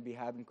because you're going to be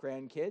having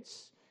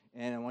grandkids.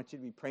 And I want you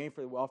to be praying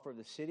for the welfare of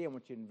the city. I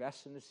want you to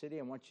invest in the city.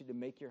 I want you to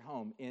make your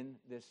home in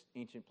this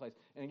ancient place.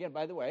 And again,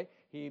 by the way,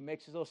 he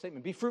makes his little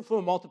statement, be fruitful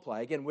and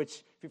multiply. Again, which,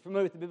 if you're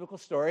familiar with the biblical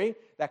story,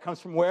 that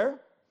comes from where?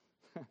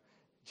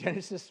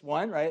 Genesis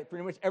 1, right?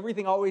 Pretty much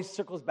everything always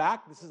circles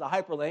back. This is a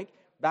hyperlink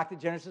back to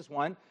Genesis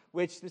 1,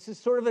 which this is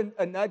sort of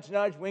a nudge,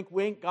 nudge, wink,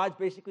 wink. God's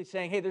basically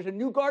saying, hey, there's a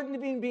new garden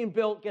being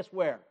built. Guess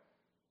where?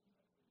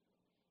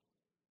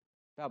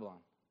 Babylon.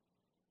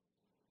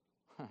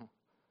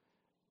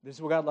 This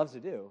is what God loves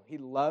to do. He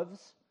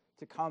loves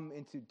to come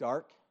into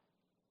dark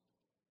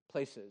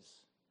places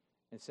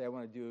and say, I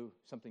want to do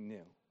something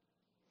new.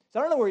 So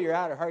I don't know where you're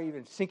at or how you're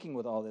even syncing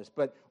with all this,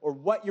 or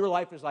what your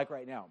life is like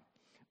right now.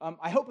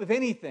 I hope, if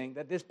anything,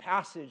 that this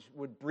passage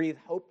would breathe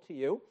hope to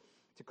you,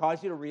 to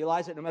cause you to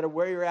realize that no matter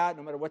where you're at,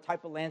 no matter what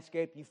type of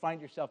landscape you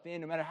find yourself in,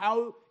 no matter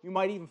how you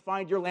might even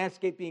find your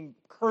landscape being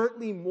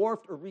currently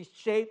morphed or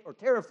reshaped or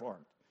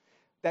terraformed,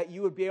 that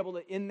you would be able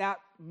to, in that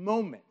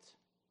moment,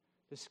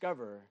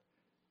 discover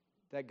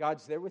that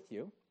God's there with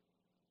you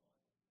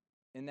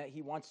and that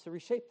he wants to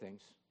reshape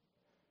things.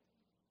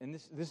 And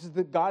this is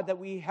the God that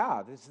we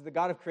have. This is the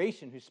God of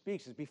creation who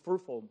speaks, is be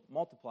fruitful,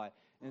 multiply.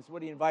 And it's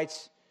what he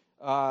invites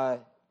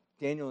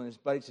Daniel and his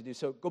buddies to do.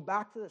 So go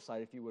back to the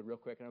slide, if you would, real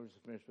quick, and I was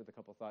just finished with a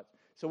couple of thoughts.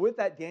 So with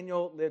that,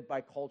 Daniel lived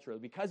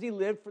biculturally. Because he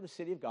lived for the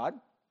city of God,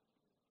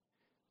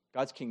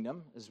 God's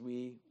kingdom, as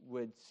we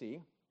would see,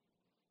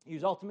 he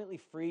was ultimately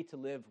free to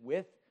live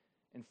with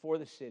and for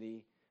the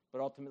city,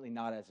 but ultimately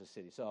not as a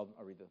city. So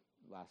I'll read the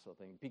last little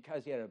thing.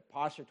 Because he had a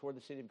posture toward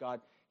the city of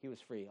God, he was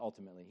free,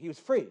 ultimately. He was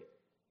free,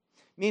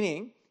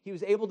 meaning he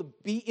was able to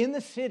be in the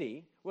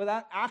city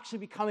without actually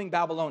becoming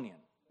Babylonian.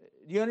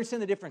 Do you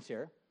understand the difference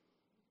here?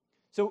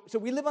 So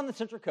we live on the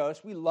Central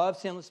Coast. We love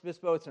San Luis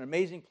Obispo. It's an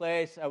amazing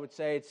place. I would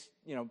say it's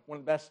one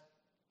of the best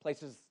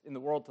places in the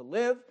world to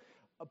live,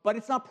 but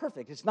it's not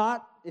perfect. It's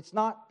not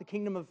the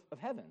kingdom of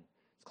heaven.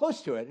 It's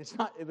close to it.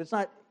 It's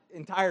not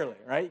entirely,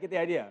 right? You get the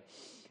idea.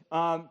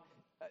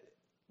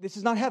 This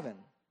is not heaven.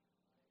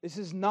 This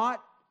is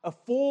not a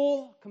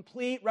full,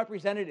 complete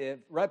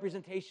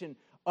representation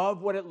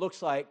of what it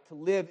looks like to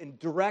live in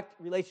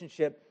direct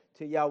relationship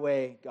to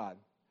Yahweh God.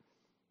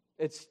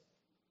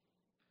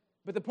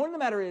 But the point of the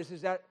matter is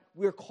that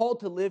we're called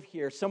to live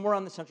here somewhere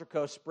on the Central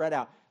Coast, spread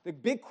out. The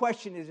big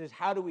question is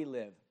how do we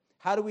live?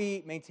 How do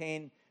we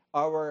maintain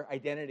our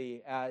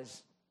identity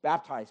as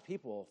baptized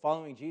people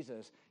following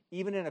Jesus,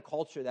 even in a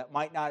culture that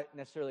might not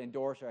necessarily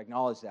endorse or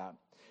acknowledge that?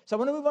 So I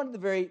want to move on to the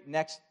very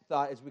next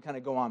thought as we kind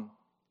of go on.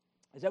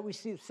 Is that we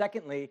see,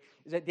 secondly,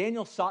 is that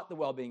Daniel sought the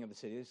well-being of the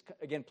city. This,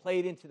 again,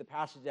 played into the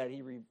passage that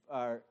he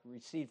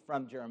received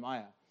from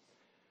Jeremiah.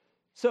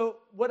 So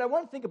what I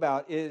want to think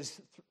about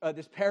is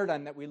this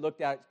paradigm that we looked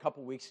at a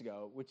couple weeks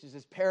ago, which is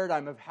this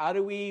paradigm of how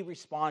do we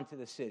respond to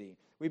the city.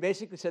 We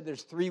basically said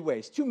there's three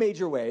ways, two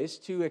major ways,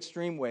 two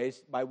extreme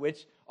ways by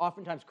which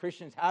oftentimes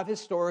Christians have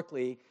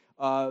historically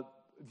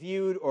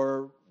viewed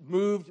or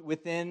moved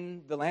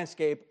within the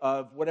landscape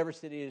of whatever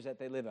city it is that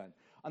they live in.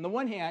 On the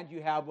one hand,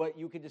 you have what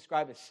you could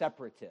describe as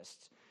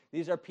separatists.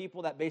 These are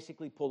people that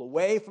basically pull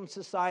away from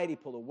society,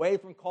 pull away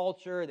from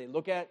culture. They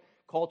look at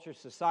culture,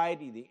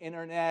 society, the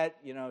internet,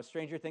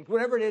 Stranger Things,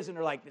 whatever it is, and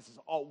they're like, this is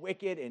all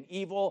wicked and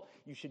evil.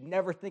 You should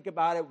never think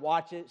about it,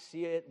 watch it,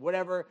 see it,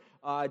 whatever.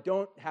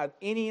 Don't have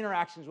any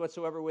interactions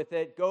whatsoever with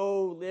it.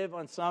 Go live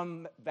on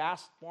some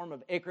vast form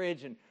of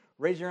acreage and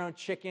raise your own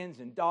chickens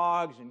and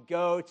dogs and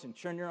goats and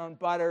churn your own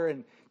butter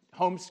and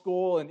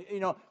homeschool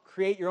and,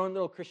 create your own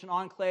little Christian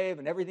enclave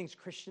and everything's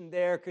Christian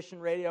there, Christian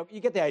radio. You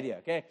get the idea,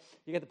 okay?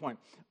 You get the point.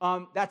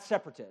 That's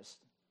separatist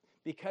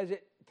because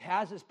it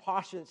has this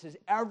posture that says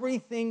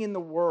everything in the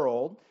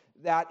world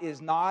that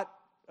is not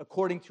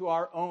according to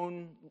our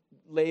own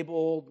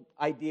labeled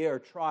idea or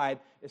tribe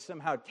is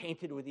somehow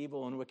tainted with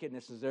evil and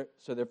wickedness,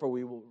 so therefore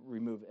we will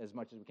remove as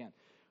much as we can.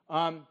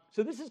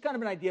 So this is kind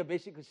of an idea of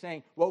basically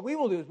saying what we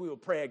will do is we will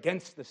pray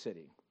against the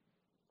city.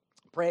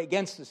 Pray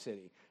against the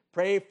city.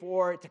 Pray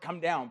for it to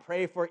come down.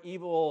 Pray for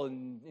evil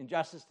and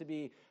injustice to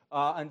be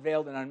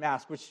unveiled and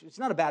unmasked, which it's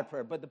not a bad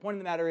prayer, but the point of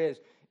the matter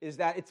is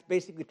that it's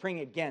basically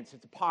praying against.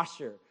 It's a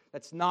posture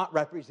that's not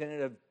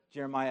representative of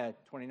Jeremiah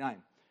 29.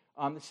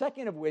 The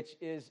second of which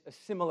is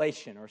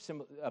assimilation, or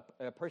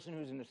a person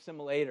who's an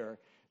assimilator.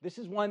 This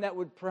is one that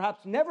would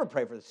perhaps never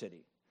pray for the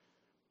city.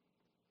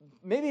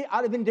 Maybe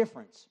out of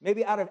indifference,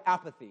 maybe out of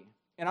apathy.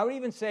 And I would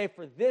even say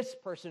for this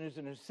person who's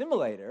an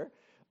assimilator,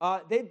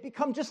 they've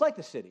become just like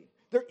the city.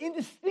 They're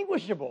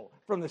indistinguishable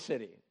from the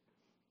city.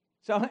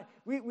 So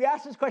we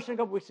asked this question a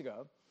couple weeks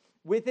ago.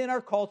 Within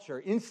our culture,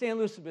 in San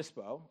Luis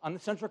Obispo, on the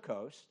Central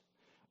Coast,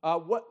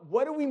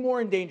 what are we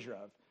more in danger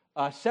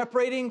of?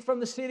 Separating from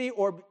the city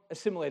or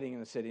assimilating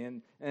in the city?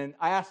 And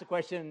I asked the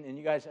question, and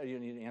you guys, you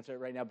don't need to answer it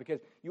right now, because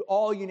you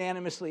all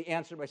unanimously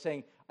answered by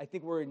saying, I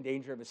think we're in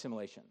danger of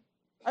assimilation.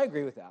 I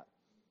agree with that.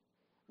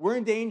 We're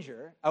in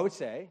danger, I would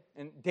say,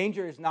 and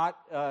danger is not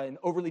an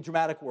overly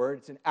dramatic word,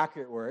 it's an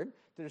accurate word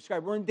to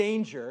describe. We're in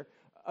danger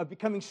of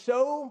becoming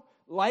so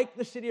like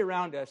the city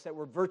around us that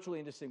we're virtually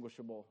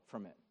indistinguishable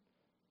from it.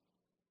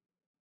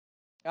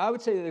 I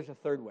would say that there's a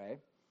third way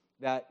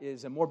that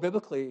is a more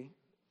biblically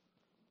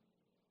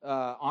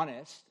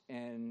honest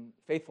and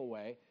faithful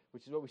way,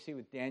 which is what we see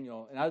with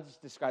Daniel. And I'll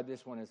just describe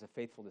this one as a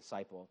faithful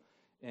disciple.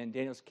 In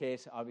Daniel's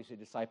case, obviously a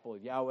disciple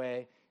of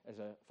Yahweh, as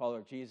a follower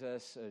of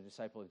Jesus, a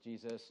disciple of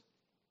Jesus.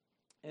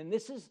 And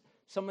this is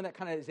someone that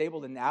kind of is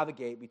able to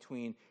navigate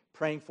between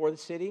praying for the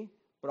city,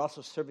 but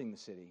also serving the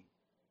city.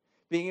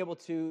 Being able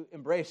to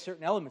embrace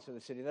certain elements of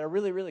the city that are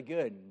really, really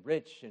good and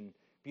rich and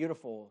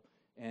beautiful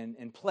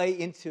and play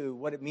into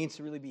what it means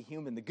to really be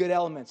human, the good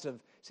elements of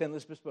San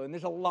Luis Obispo. And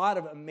there's a lot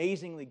of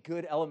amazingly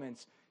good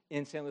elements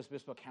in San Luis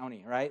Obispo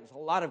County, right? There's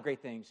a lot of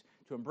great things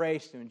to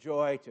embrace, to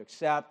enjoy, to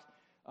accept.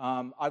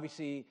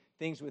 Obviously,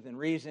 things within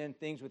reason,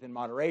 things within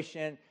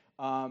moderation.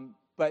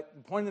 But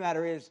the point of the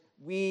matter is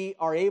we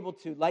are able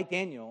to, like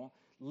Daniel,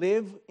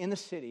 live in the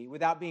city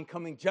without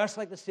becoming just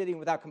like the city and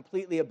without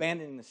completely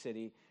abandoning the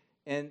city.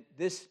 And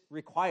this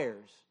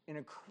requires an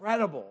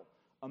incredible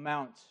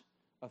amount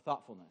of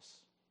thoughtfulness.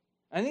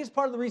 And I think it's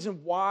part of the reason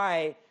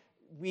why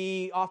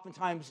we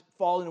oftentimes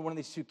fall into one of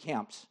these two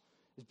camps,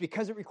 is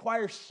because it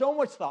requires so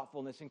much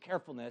thoughtfulness and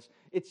carefulness.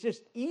 It's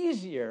just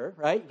easier,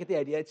 right? You get the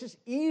idea. It's just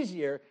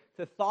easier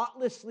to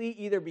thoughtlessly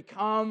either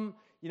become,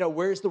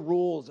 where's the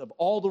rules of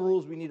all the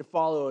rules we need to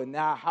follow, and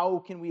now how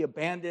can we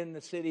abandon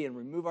the city and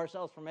remove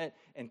ourselves from it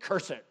and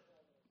curse it,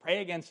 pray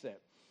against it.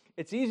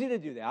 It's easy to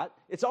do that.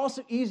 It's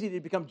also easy to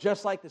become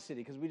just like the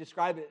city, because we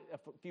described it a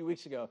few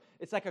weeks ago.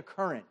 It's like a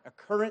current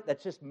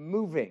that's just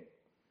moving.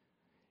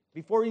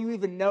 Before you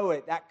even know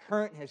it, that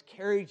current has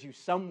carried you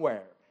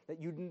somewhere that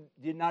you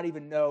did not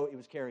even know it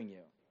was carrying you.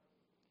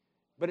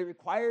 But it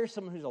requires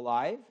someone who's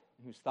alive,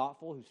 who's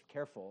thoughtful, who's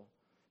careful,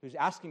 who's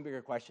asking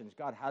bigger questions.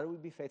 God, how do we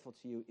be faithful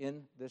to you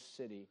in this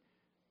city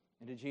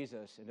and to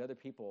Jesus and to other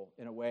people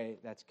in a way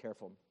that's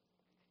careful?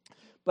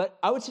 But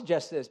I would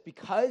suggest this,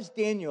 because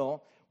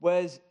Daniel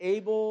was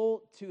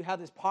able to have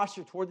this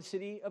posture toward the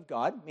city of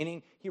God,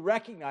 meaning he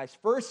recognized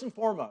first and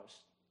foremost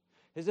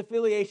his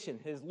affiliation,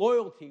 his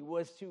loyalty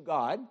was to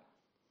God,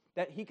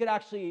 that he could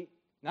actually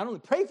not only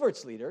pray for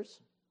its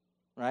leaders,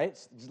 right?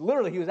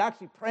 Literally, he was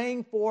actually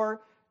praying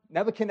for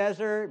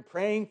Nebuchadnezzar and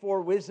praying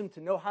for wisdom to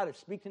know how to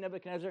speak to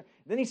Nebuchadnezzar.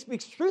 Then he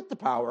speaks truth to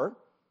power,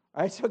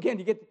 right? So again,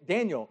 you get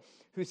Daniel,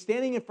 who's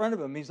standing in front of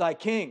him. He's like,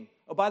 King,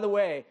 oh, by the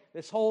way,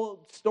 this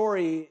whole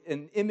story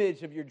and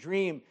image of your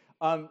dream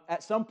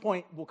at some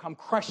point will come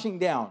crushing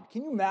down.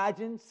 Can you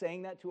imagine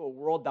saying that to a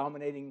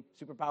world-dominating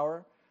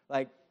superpower?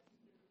 Like,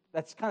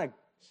 that's kind of,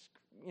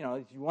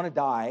 if you want to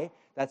die,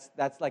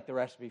 that's like the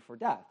recipe for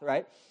death,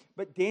 right?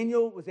 But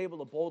Daniel was able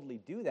to boldly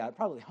do that,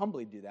 probably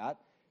humbly do that,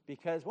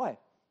 because why?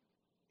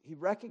 He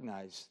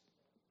recognized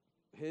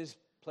his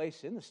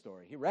place in the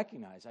story. He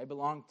recognized, I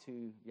belong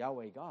to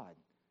Yahweh God.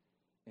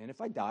 And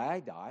if I die, I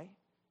die.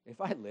 If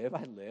I live,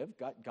 I live.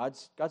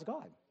 God's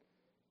God.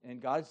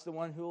 And God's the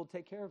one who will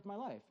take care of my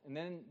life. And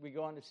then we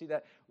go on to see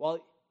that, while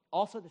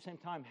also at the same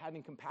time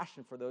having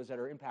compassion for those that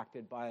are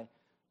impacted by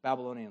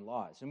Babylonian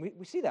laws. And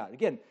we see that.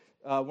 Again,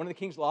 one of the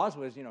king's laws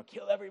was,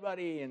 kill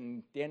everybody.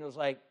 And Daniel's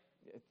like,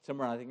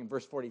 somewhere, I think in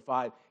verse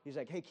 45, he's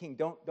like, hey, king,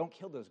 don't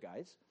kill those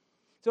guys.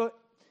 So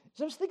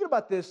I was thinking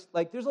about this,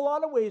 like there's a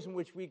lot of ways in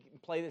which we can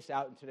play this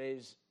out in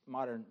today's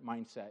modern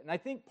mindset. And I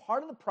think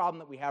part of the problem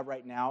that we have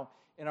right now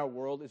in our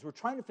world is we're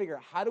trying to figure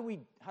out how do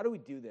we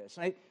do this.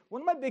 And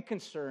one of my big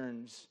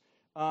concerns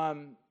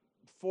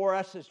for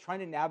us is trying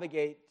to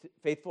navigate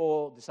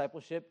faithful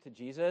discipleship to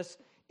Jesus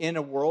in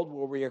a world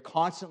where we are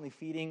constantly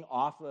feeding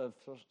off of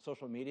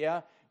social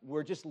media.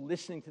 We're just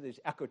listening to these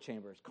echo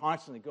chambers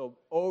constantly go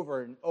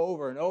over and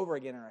over and over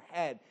again in our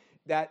head,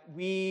 that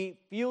we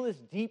feel this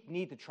deep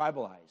need to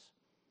tribalize.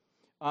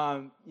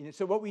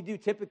 So what we do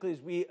typically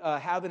is we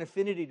have an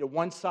affinity to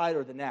one side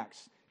or the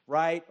next,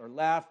 right or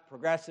left,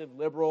 progressive,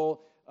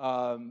 liberal,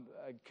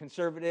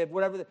 conservative,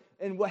 whatever.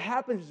 And what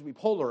happens is we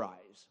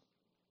polarize.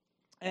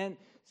 And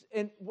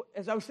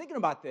as I was thinking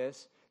about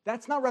this,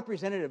 that's not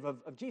representative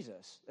of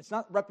Jesus. It's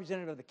not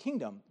representative of the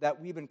kingdom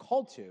that we've been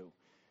called to.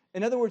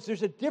 In other words,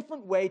 there's a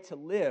different way to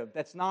live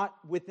that's not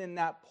within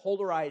that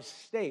polarized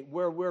state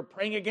where we're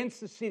praying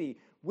against the city,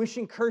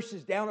 wishing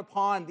curses down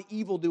upon the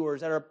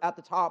evildoers that are at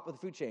the top of the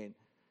food chain.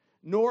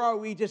 Nor are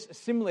we just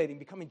assimilating,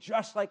 becoming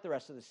just like the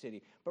rest of the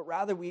city, but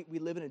rather we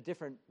live in a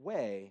different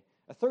way,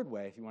 a third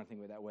way, if you want to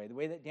think of it that way, the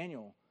way that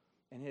Daniel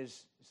and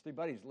his three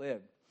buddies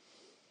lived.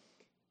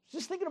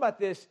 Just thinking about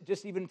this,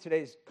 just even in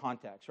today's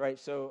context, right?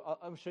 So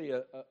I'll show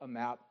you a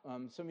map.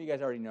 Some of you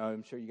guys already know.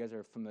 I'm sure you guys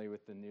are familiar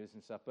with the news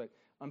and stuff. But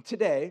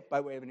today,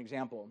 by way of an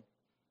example,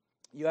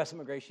 U.S.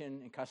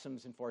 Immigration and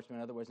Customs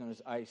Enforcement, otherwise known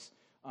as ICE,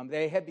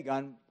 they have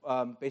begun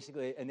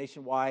basically a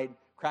nationwide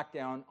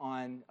crackdown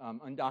on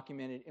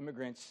undocumented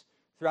immigrants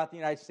throughout the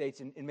United States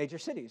in major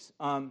cities.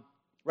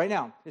 Right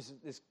now,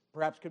 this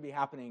perhaps could be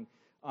happening.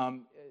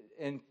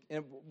 And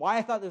why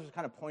I thought this was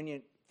kind of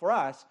poignant for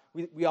us,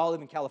 we all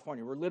live in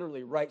California. We're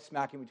literally right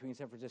smack in between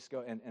San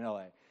Francisco and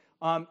L.A.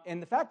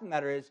 And the fact of the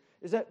matter is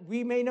that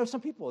we may know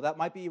some people that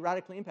might be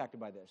radically impacted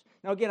by this.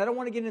 Now, again, I don't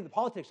want to get into the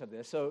politics of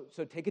this, so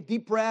take a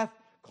deep breath,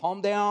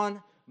 calm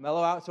down,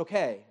 mellow out. It's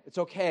okay.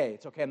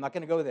 I'm not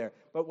going to go there.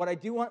 But what I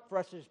do want for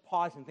us to just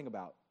pause and think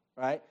about,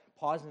 right?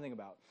 Pause and think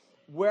about.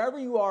 Wherever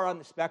you are on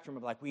the spectrum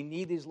of like, we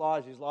need these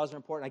laws are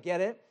important, I get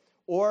it.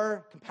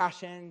 Or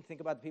compassion, think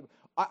about the people.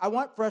 I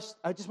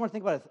just want to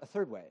think about it a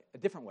third way, a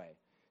different way.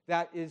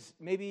 That is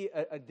maybe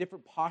a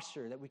different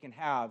posture that we can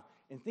have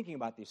in thinking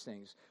about these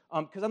things.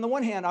 Because on the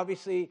one hand,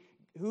 obviously,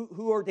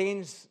 who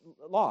ordains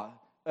law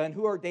and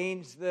who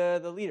ordains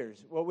the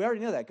leaders? Well, we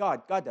already know that.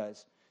 God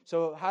does.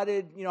 So how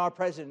did our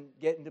president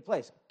get into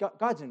place?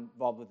 God's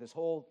involved with this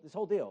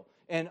whole deal.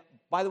 And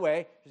by the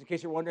way, just in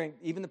case you're wondering,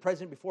 even the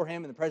president before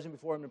him and the president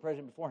before him and the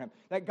president before him,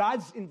 that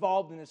God's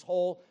involved in this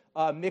whole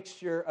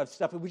mixture of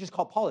stuff that we just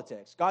call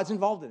politics. God's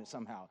involved in it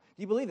somehow.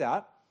 Do you believe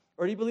that?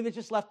 Or do you believe it's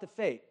just left to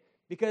fate?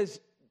 Because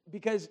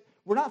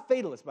we're not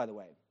fatalists, by the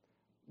way.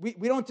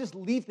 We don't just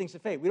leave things to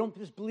fate. We don't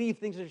just believe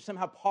things are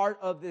somehow part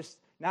of this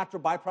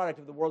natural byproduct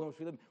of the world in which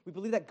we live. We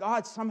believe that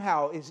God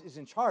somehow is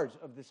in charge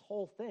of this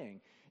whole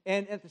thing.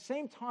 And at the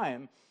same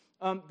time,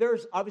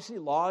 there's obviously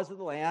laws of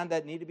the land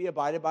that need to be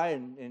abided by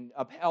and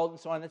upheld and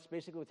so on. That's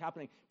basically what's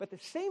happening. But at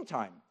the same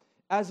time,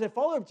 as a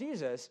follower of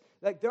Jesus,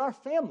 like there are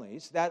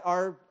families that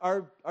are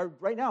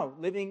right now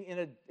living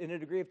in a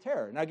degree of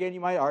terror. Now, again, you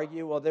might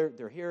argue, well,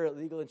 they're here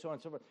illegal and so on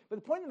and so forth. But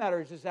the point of the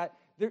matter is that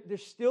they're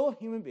still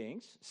human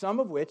beings, some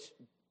of which,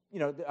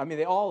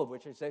 all of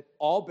which, I say,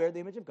 all bear the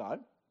image of God.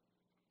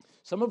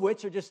 Some of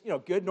which are just,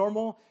 good,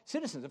 normal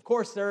citizens. Of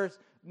course, there's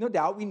no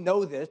doubt, we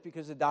know this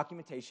because of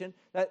documentation,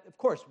 that, of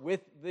course, with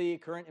the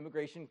current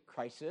immigration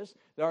crisis,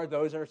 there are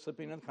those that are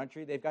slipping into the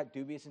country. They've got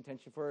dubious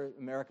intention for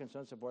America and so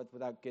on and so forth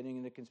without getting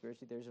into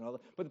conspiracy theories and all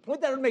that. But the point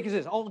that I would make is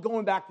this, all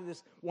going back to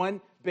this one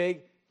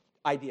big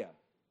idea.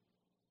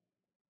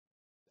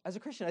 As a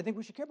Christian, I think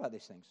we should care about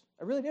these things.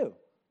 I really do.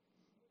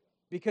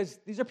 Because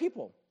these are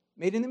people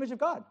made in the image of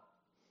God.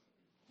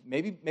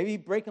 Maybe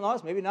breaking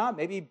laws, maybe not.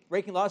 Maybe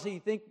breaking laws that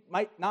you think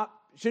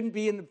shouldn't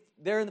be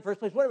there in the first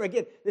place. Whatever.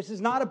 Again, this is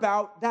not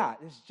about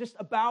that. This is just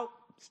about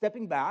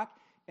stepping back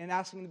and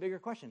asking the bigger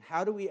question.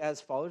 How do we,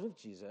 as followers of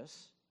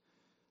Jesus,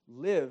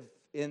 live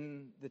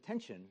in the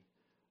tension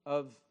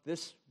of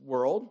this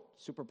world,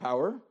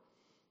 superpower,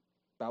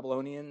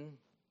 Babylonian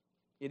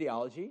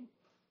ideology,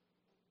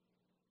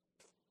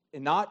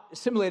 and not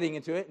assimilating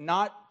into it,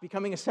 not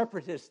becoming a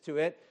separatist to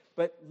it,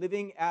 but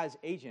living as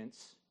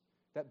agents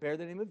that bear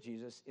the name of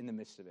Jesus in the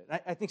midst of it.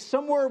 And I think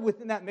somewhere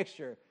within that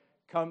mixture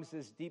comes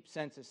this deep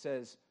sense that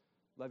says,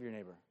 love your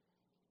neighbor.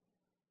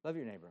 Love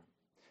your neighbor.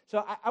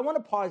 So I want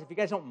to pause, if you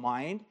guys don't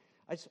mind.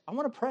 I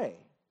want to pray.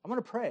 I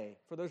want to pray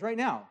for those right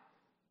now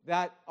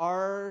that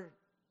are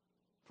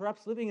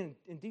perhaps living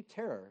in deep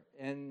terror,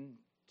 and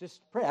just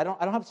pray. I don't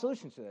have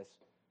solutions to this,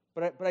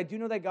 but I do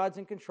know that God's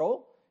in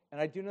control, and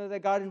I do know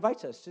that God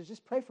invites us to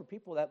just pray for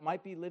people that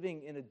might be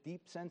living in a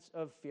deep sense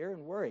of fear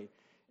and worry.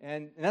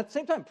 And at the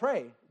same time,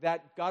 pray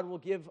that God will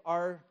give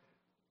our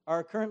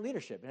current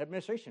leadership and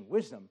administration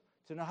wisdom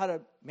to know how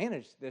to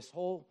manage this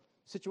whole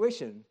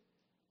situation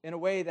in a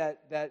way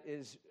that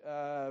is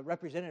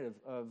representative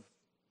of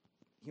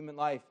human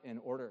life and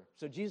order.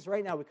 So Jesus,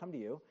 right now we come to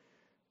you.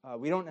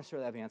 We don't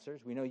necessarily have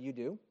answers. We know you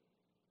do.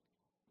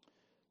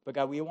 But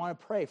God, we want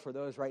to pray for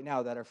those right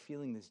now that are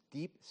feeling this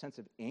deep sense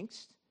of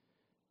angst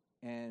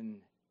and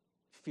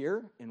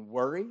fear and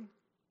worry.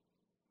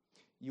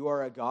 You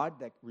are a God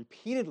that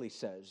repeatedly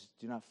says,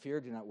 do not fear,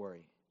 do not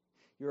worry.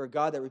 You're a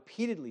God that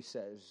repeatedly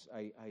says,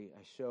 I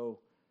show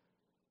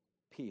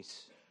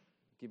peace,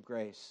 give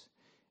grace.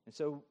 And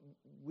so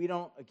we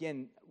don't,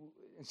 again,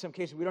 in some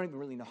cases, we don't even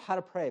really know how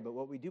to pray, but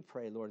what we do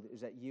pray, Lord, is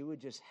that you would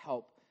just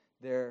help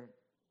there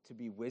to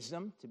be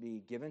wisdom to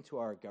be given to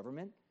our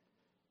government.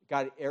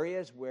 God,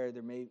 areas where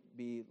there may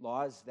be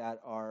laws that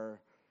are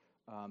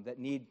that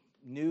need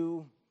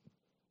new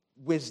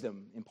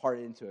wisdom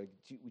imparted into it.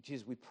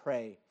 Jesus, we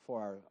pray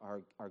for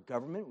our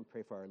government. We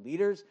pray for our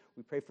leaders.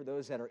 We pray for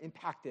those that are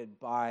impacted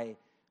by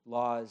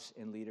laws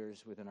and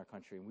leaders within our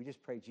country. And we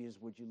just pray, Jesus,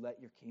 would you let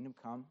your kingdom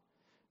come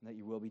and that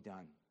your will be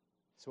done?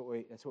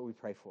 That's what we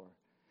pray for.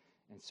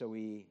 And so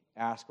we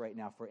ask right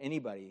now for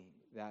anybody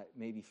that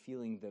may be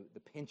feeling the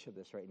pinch of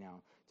this right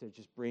now to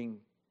just bring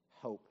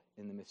hope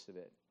in the midst of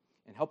it.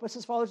 And help us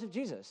as followers of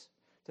Jesus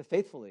to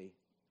faithfully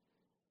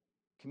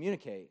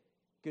communicate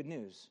good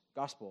news,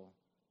 gospel,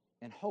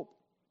 and hope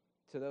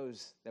to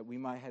those that we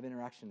might have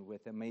interaction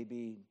with that may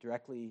be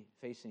directly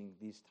facing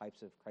these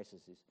types of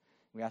crises.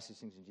 We ask these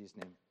things in Jesus'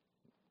 name.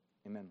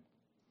 Amen.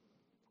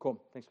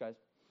 Cool. Thanks, guys.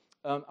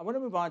 I want to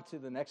move on to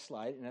the next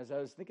slide. And as I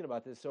was thinking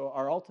about this, so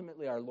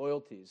ultimately our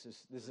loyalties,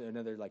 this is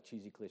another like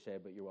cheesy cliche,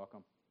 but you're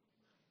welcome.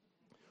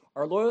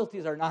 Our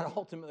loyalties are not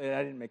ultimately,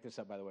 I didn't make this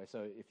up, by the way,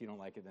 so if you don't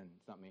like it, then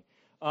it's not me.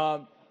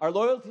 Our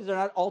loyalties are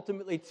not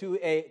ultimately to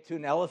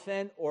an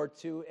elephant or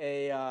to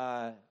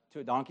a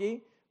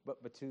donkey,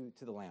 but to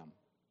the lamb.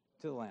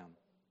 To the lamb.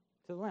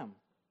 To the lamb.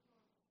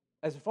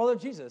 As a follower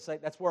of Jesus,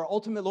 like that's where our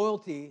ultimate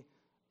loyalty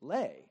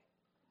lay.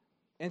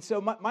 And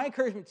so my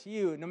encouragement to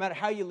you, no matter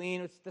how you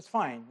lean, that's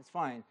fine, it's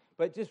fine.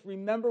 But just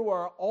remember where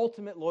our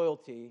ultimate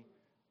loyalty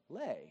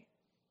lay.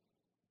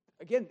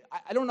 Again,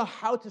 I don't know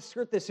how to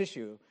skirt this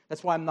issue.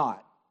 That's why I'm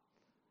not.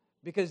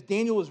 Because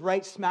Daniel was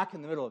right smack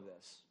in the middle of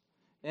this.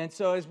 And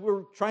so as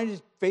we're trying to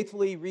just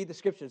faithfully read the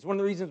scriptures, one of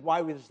the reasons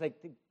why we just take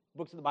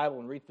books of the Bible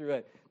and read through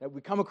it, that we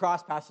come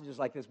across passages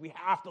like this, we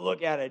have to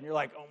look at it. And you're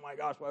like, oh my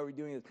gosh, why are we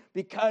doing this?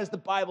 Because the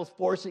Bible's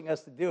forcing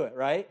us to do it,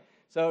 right?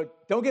 So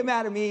don't get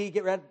mad at me,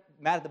 get mad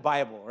at the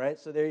Bible, right?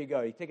 So there you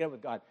go. You take it up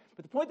with God.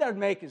 But the point that I would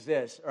make is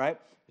this, all right?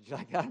 Did you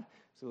like that?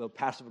 It's a little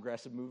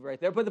passive-aggressive move right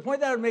there. But the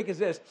point that I would make is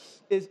this,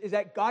 is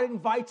that God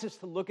invites us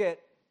to look at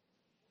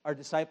our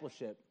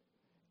discipleship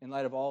in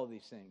light of all of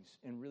these things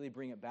and really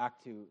bring it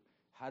back to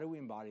how do we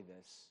embody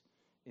this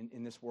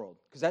in this world?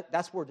 Because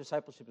that's where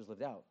discipleship is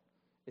lived out.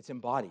 It's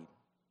embodied.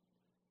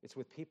 It's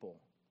with people.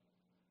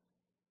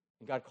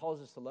 And God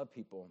calls us to love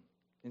people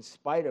in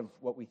spite of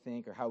what we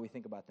think or how we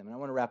think about them. And I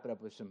want to wrap it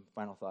up with some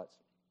final thoughts.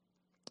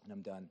 And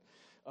I'm done.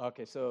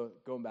 Okay, so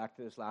going back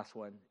to this last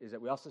one, is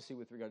that we also see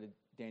with regard to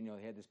Daniel,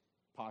 he had this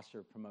posture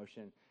of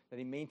promotion, that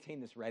he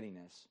maintained this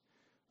readiness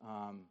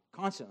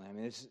constantly. I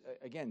mean, it's,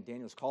 again,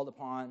 Daniel's called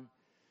upon,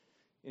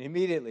 and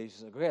immediately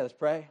he's like, okay, let's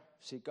pray,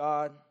 seek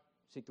God,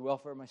 seek the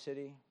welfare of my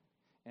city.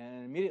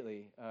 And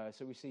immediately,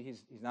 so we see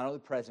he's not only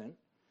present,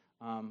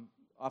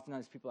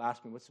 oftentimes people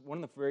ask me, what's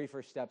one of the very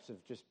first steps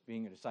of just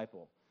being a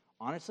disciple?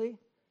 Honestly,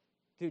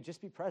 dude,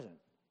 just be present.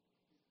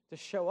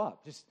 Just show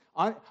up. Just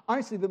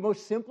honestly, the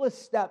most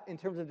simplest step in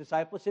terms of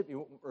discipleship,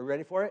 you are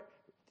ready for it?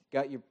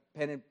 Got your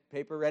pen and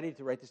paper ready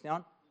to write this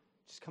down?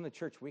 Just come to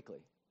church weekly.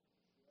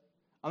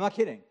 I'm not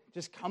kidding.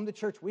 Just come to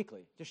church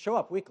weekly. Just show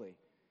up weekly.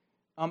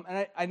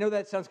 And I know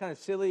that sounds kind of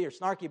silly or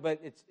snarky, but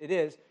it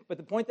is. But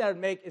the point that I would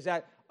make is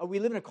that we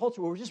live in a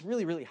culture where we're just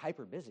really, really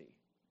hyper busy.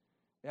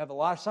 We have a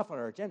lot of stuff on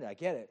our agenda. I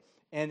get it.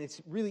 And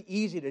it's really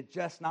easy to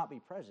just not be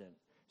present.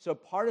 So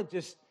part of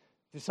just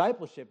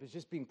discipleship is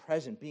just being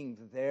present, being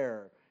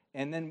there.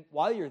 And then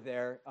while you're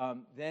there,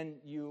 then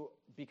you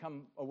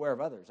become aware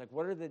of others. Like,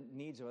 what are the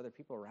needs of other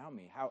people around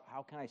me?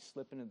 How can I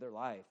slip into their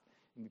life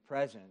and be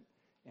present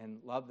and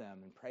love them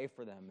and pray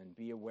for them and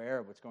be aware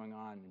of what's going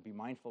on and be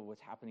mindful of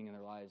what's happening in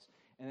their lives?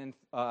 And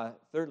then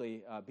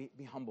thirdly,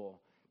 be humble.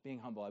 Being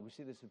humble. We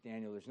see this with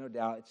Daniel. There's no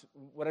doubt.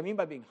 What I mean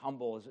by being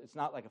humble is it's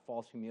not like a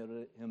false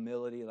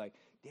humility like,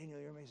 Daniel,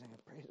 you're amazing.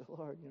 I praise the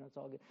Lord. It's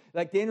all good.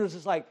 Like, Daniel's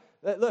just like,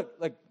 look,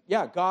 like,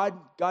 yeah,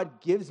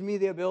 God gives me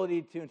the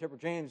ability to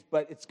interpret dreams,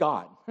 but it's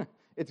God.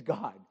 It's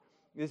God.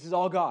 This is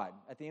all God.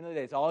 At the end of the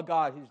day, it's all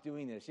God who's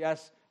doing this.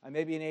 Yes, I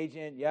may be an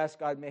agent. Yes,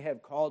 God may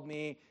have called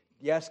me.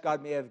 Yes,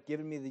 God may have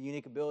given me the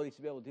unique ability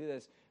to be able to do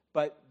this.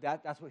 But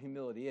that's what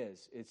humility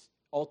is. It's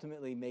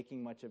ultimately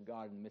making much of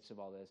God in the midst of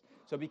all this.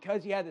 So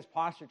because he had this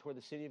posture toward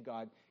the city of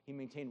God, he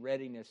maintained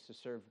readiness to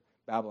serve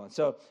Babylon.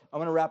 So I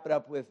want to wrap it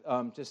up with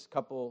just a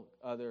couple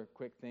other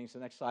quick things. The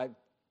next slide.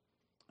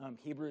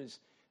 Hebrews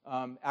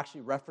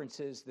actually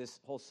references this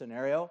whole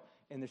scenario.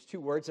 And there's two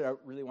words that I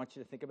really want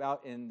you to think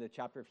about in the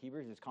chapter of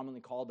Hebrews. It's commonly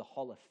called the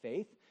Hall of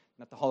Faith.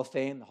 Not the Hall of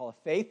Fame, the Hall of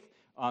Faith,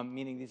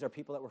 meaning these are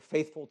people that were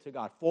faithful to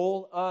God,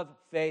 full of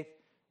faith,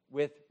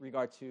 with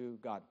regard to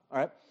God. All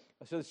right?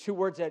 So there's two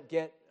words that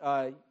get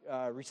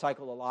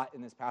recycled a lot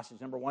in this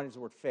passage. Number one is the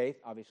word faith,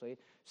 obviously.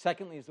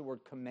 Secondly is the word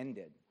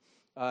commended.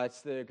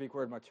 It's the Greek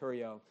word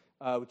martyrio,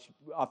 which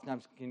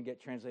oftentimes can get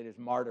translated as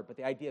martyr, but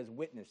the idea is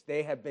witness.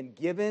 They have been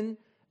given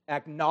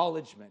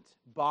acknowledgement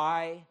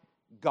by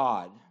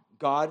God.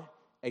 God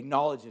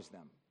acknowledges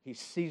them. He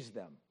sees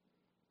them.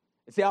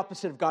 It's the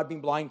opposite of God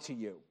being blind to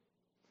you.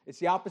 It's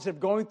the opposite of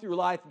going through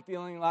life and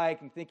feeling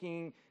like and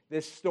thinking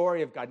this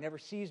story of God never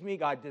sees me,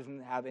 God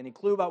doesn't have any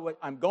clue about what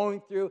I'm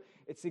going through.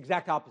 It's the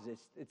exact opposite.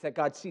 It's that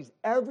God sees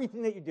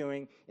everything that you're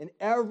doing and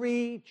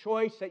every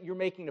choice that you're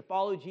making to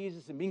follow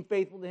Jesus and being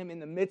faithful to him in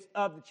the midst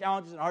of the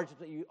challenges and hardships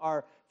that you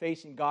are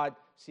facing, God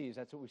sees.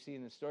 That's what we see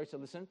in this story. So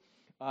listen,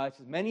 it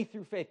says, many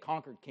through faith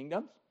conquered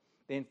kingdoms.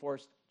 They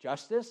enforced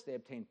justice. They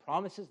obtained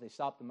promises. They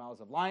stopped the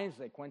mouths of lions.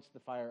 They quenched the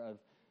power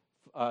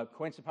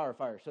of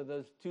fire. So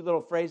those two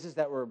little phrases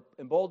that were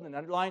emboldened and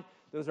underlined,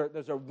 those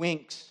are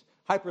winks,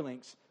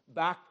 hyperlinks,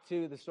 back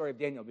to the story of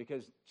Daniel,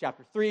 because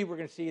chapter 3, we're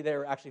going to see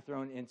they're actually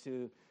thrown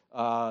into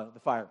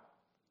the fire.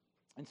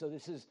 And so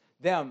this is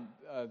them,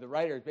 the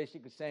writer is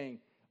basically saying,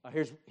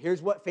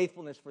 here's what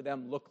faithfulness for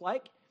them looked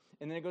like.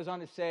 And then it goes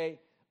on to say,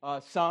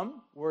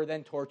 some were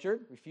then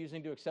tortured,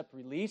 refusing to accept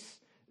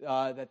release,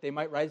 that they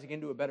might rise again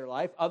to a better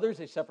life. Others,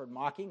 they suffered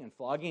mocking and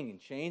flogging and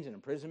chains and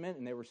imprisonment,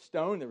 and they were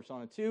stoned, they were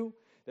sawn in two,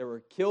 they were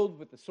killed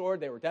with the sword,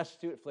 they were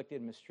destitute, afflicted,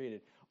 and mistreated.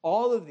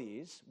 All of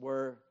these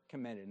were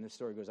commended, and this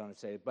story goes on to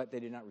say, but they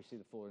did not receive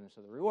the fullness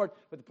of the reward.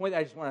 But the point that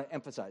I just want to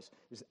emphasize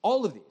is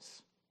all of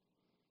these,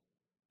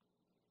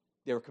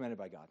 they were commended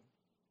by God,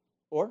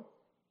 or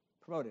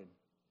promoted,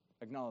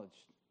 acknowledged,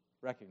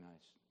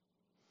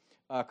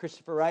 recognized.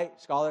 Christopher Wright,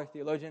 scholar,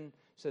 theologian,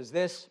 says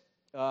this,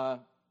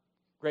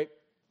 great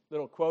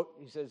little quote.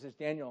 He says, this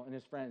Daniel and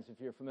his friends, if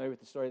you're familiar with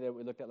the story that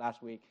we looked at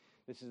last week,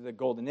 this is the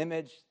golden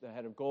image, the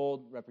head of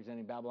gold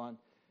representing Babylon.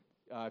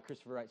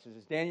 Christopher Wright says,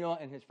 as Daniel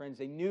and his friends,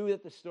 they knew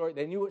what story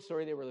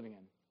they were living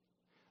in.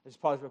 Let's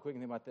pause real quick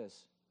and think about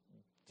this.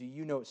 Do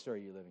you know what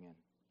story you're living in?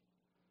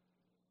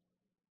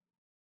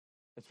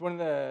 It's one of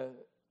the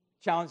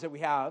challenges that we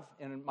have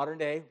in a modern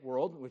day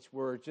world, which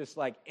we're just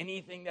like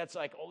anything that's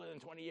like older than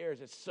 20 years,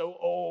 it's so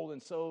old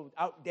and so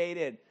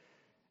outdated.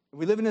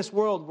 We live in this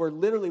world where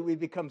literally we've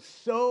become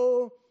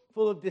so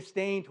full of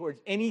disdain towards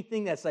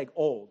anything that's like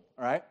old,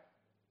 all right?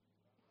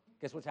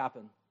 Guess what's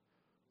happened?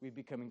 We've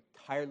become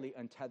entirely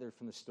untethered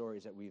from the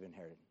stories that we've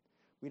inherited.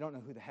 We don't know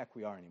who the heck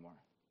we are anymore.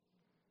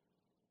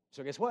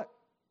 So guess what?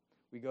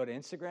 We go to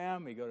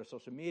Instagram, we go to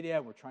social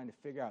media, we're trying to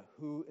figure out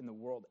who in the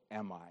world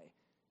am I?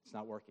 It's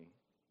not working.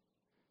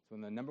 It's one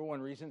of the number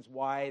one reasons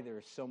why there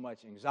is so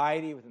much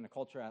anxiety within the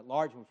culture at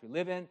large in which we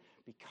live in,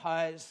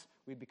 because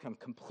we've become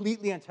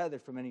completely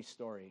untethered from any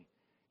story.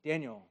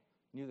 Daniel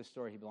knew the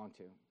story he belonged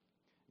to.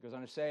 It goes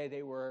on to say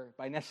they were,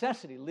 by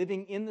necessity,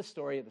 living in the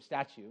story of the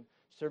statue,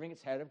 serving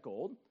its head of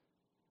gold.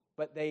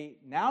 But they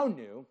now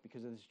knew,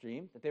 because of this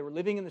dream, that they were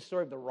living in the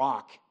story of the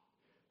rock,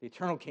 the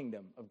eternal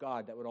kingdom of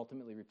God that would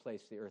ultimately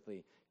replace the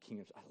earthly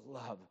kingdoms. I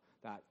love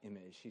that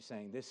image. He's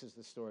saying this is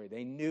the story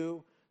they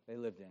knew they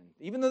lived in.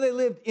 Even though they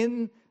lived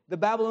in the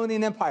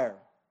Babylonian Empire,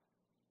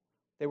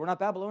 they were not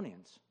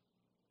Babylonians.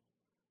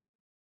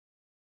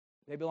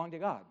 They belonged to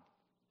God.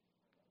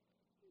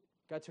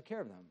 God took care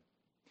of them.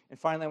 And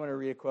finally, I want to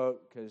read a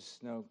quote, because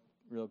no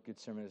real good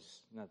sermon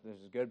is not this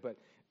is good, but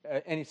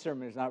any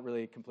sermon is not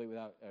really complete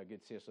without a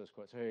good C.S. Lewis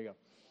quote. So here you go.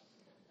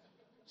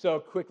 So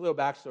quick little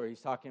backstory. He's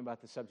talking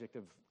about the subject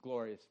of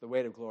glory. It's the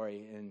weight of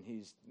glory, and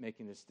he's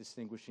making this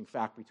distinguishing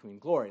fact between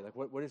glory. Like,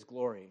 what is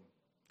glory?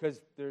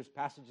 Because there's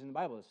passages in the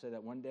Bible that say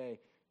that one day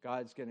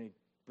God's going to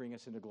bring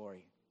us into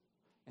glory.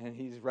 And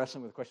he's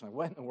wrestling with the question, like,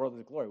 what in the world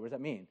is glory? What does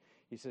that mean?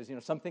 He says,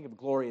 some think of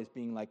glory as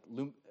being like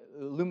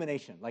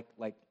illumination, like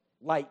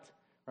light,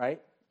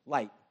 right?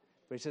 Light.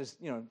 But he says,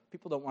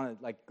 people don't want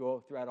to like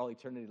go throughout all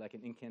eternity like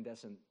an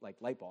incandescent like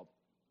light bulb.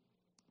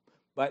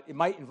 But it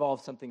might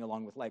involve something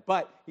along with light.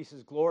 But he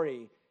says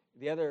glory,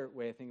 the other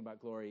way I think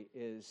about glory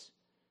is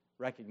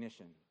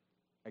recognition,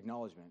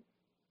 acknowledgement.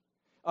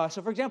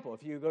 So for example,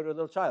 if you go to a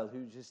little child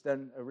who's just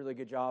done a really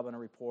good job on a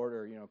report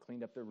or,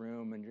 cleaned up their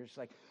room, and you're just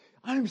like,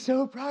 I'm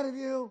so proud of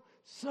you,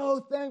 so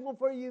thankful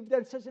for you, you've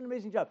done such an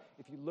amazing job.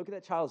 If you look at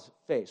that child's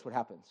face, what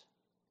happens?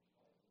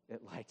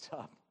 It lights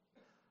up.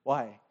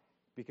 Why?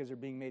 Because they're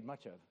being made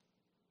much of.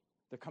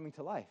 They're coming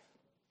to life.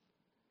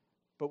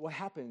 But what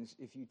happens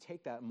if you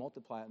take that and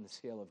multiply it on the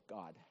scale of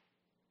God?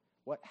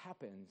 What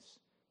happens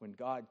when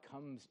God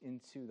comes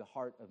into the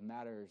heart of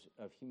matters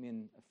of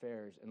human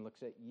affairs and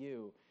looks at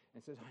you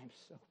and says, I'm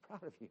so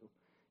proud of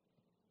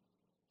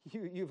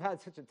you. You've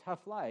had such a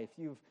tough life.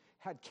 You've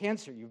had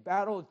cancer. You've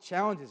battled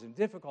challenges and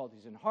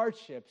difficulties and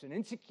hardships and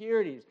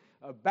insecurities,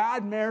 a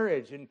bad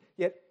marriage. And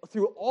yet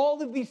through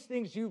all of these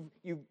things, you've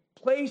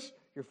placed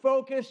your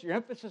focus, your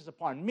emphasis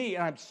upon me,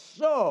 and I'm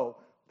so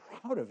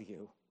proud of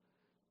you.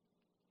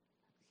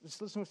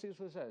 Just listen to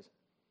what it says.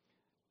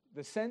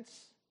 The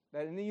sense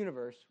that in the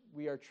universe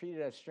we are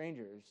treated as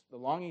strangers, the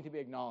longing to be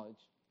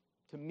acknowledged,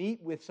 to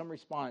meet with some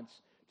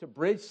response to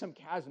bridge some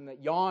chasm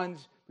that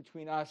yawns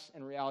between us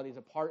and reality is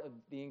a part of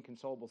the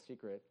inconsolable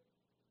secret.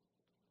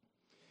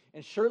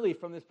 And surely,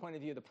 from this point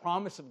of view, the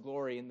promise of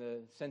glory in the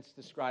sense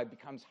described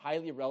becomes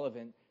highly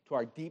relevant to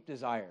our deep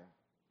desire.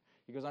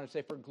 He goes on to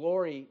say, for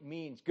glory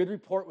means good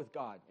report with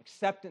God,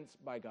 acceptance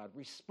by God,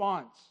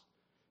 response,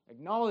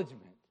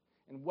 acknowledgement,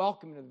 and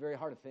welcome into the very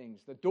heart of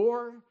things. The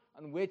door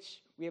on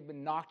which we have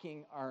been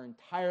knocking our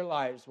entire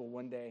lives will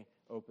one day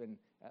open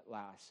at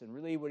last. And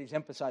really what he's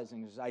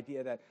emphasizing is this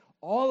idea that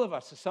all of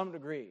us, to some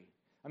degree,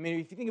 I mean,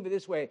 if you think of it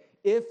this way,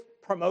 if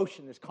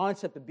promotion, this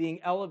concept of being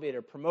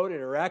elevated,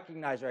 promoted, or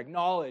recognized, or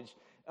acknowledged,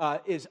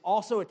 is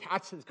also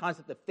attached to this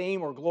concept of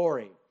fame or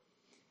glory,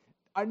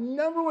 our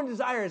number one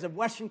desire as of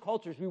Western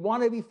cultures, we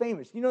want to be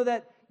famous. You know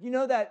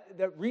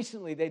that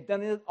recently they've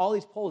done all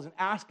these polls and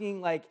asking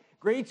like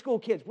grade school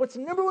kids, what's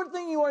the number one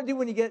thing you want to do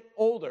when you get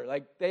older?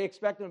 Like they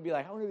expect them to be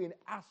like, I want to be an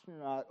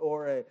astronaut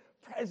or a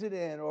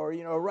president or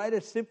write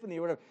a symphony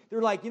or whatever.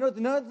 They're like,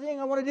 another thing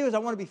I want to do is I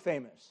want to be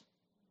famous.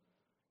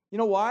 You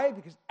know why?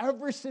 Because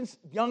ever since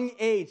young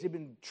age, they've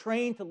been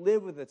trained to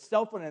live with a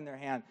cell phone in their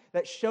hand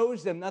that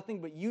shows them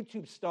nothing but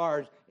YouTube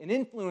stars and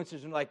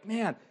influencers, and like,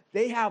 man,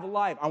 they have a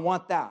life. I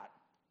want that.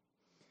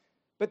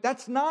 But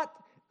that's not,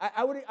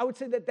 I would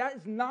say that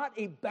is not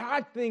a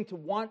bad thing to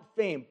want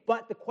fame,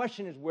 but the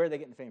question is where are they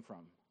getting fame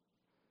from?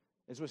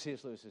 Is what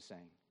C.S. Lewis is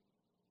saying.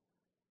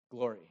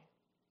 Glory.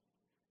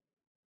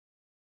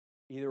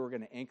 Either we're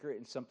going to anchor it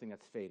in something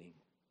that's fading,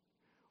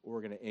 or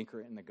we're going to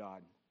anchor it in the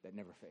God that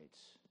never fades.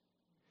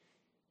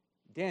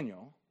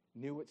 Daniel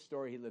knew what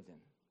story he lived in.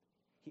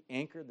 He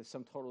anchored the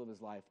sum total of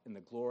his life in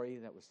the glory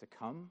that was to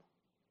come,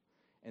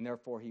 and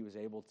therefore he was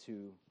able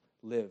to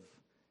live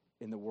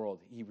in the world.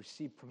 He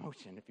received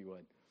promotion, if you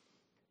would.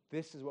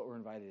 This is what we're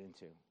invited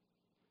into,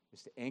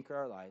 is to anchor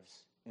our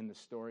lives in the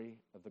story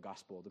of the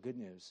gospel, the good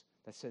news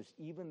that says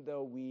even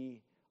though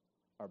we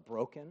are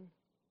broken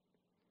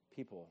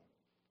people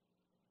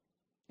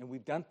and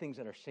we've done things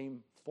that are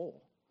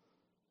shameful,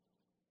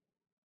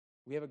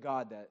 we have a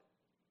God that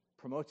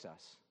promotes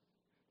us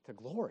to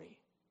glory,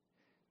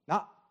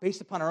 not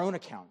based upon our own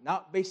account,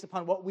 not based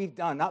upon what we've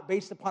done, not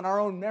based upon our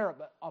own merit,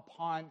 but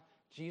upon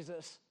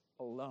Jesus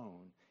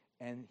alone.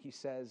 And he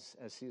says,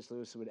 as C.S.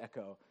 Lewis would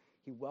echo,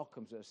 he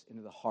welcomes us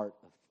into the heart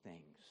of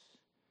things,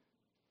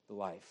 the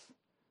life,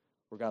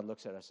 where God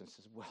looks at us and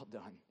says, well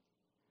done,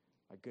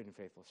 my good and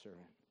faithful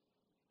servant.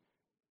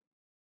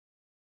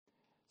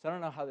 So I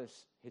don't know how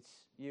this hits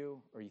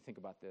you or you think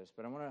about this,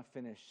 but I want to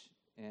finish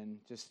and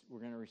we're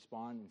going to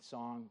respond in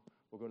song.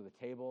 We'll go to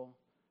the table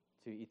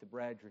to eat the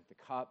bread, drink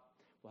the cup.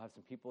 We'll have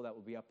some people that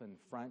will be up in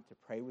front to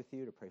pray with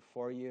you, to pray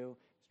for you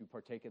as we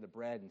partake of the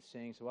bread and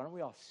sing. So why don't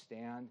we all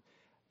stand?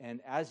 And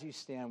as you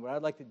stand, what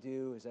I'd like to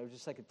do is I would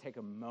just like to take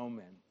a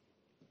moment,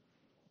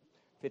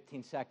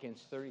 15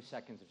 seconds, 30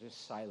 seconds of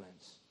just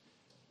silence.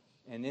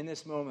 And in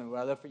this moment,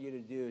 what I'd love for you to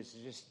do is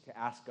just to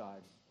ask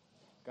God,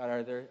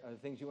 are there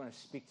things you want to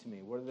speak to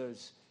me? What are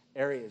those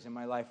areas in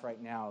my life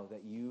right now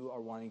that you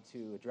are wanting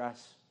to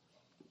address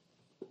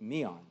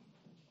me on?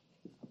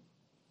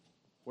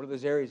 What are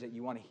those areas that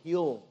you want to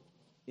heal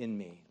in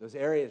me? Those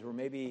areas where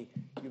maybe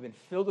you've been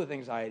filled with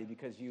anxiety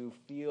because you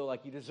feel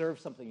like you deserve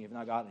something you've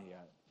not gotten it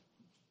yet.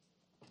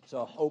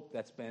 So a hope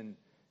that's been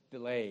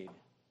delayed,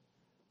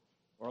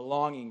 or a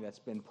longing that's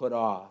been put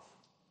off,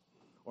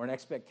 or an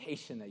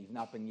expectation that you've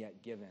not been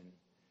yet given,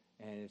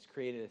 and it's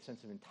created a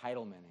sense of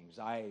entitlement,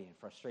 anxiety, and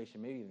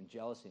frustration, maybe even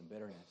jealousy and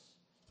bitterness.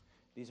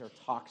 These are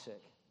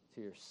toxic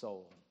to your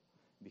soul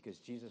because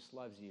Jesus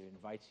loves you and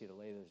invites you to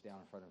lay those down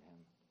in front of him.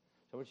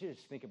 So I want you to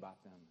just think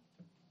about them.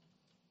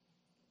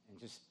 And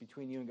just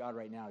between you and God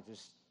right now,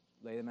 just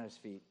lay them at his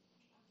feet.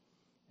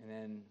 And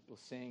then we'll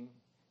sing.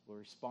 We'll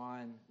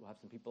respond. We'll have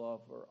some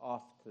people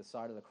off to the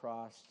side of the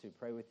cross to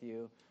pray with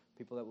you.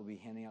 People that will be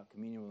handing out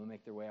communion will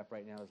make their way up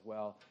right now as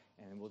well.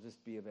 And we'll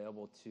just be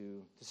available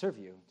to serve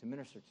you, to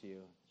minister to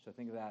you. So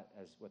think of that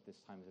as what this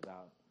time is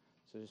about.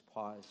 So just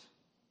pause.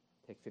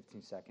 Take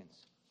 15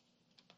 seconds.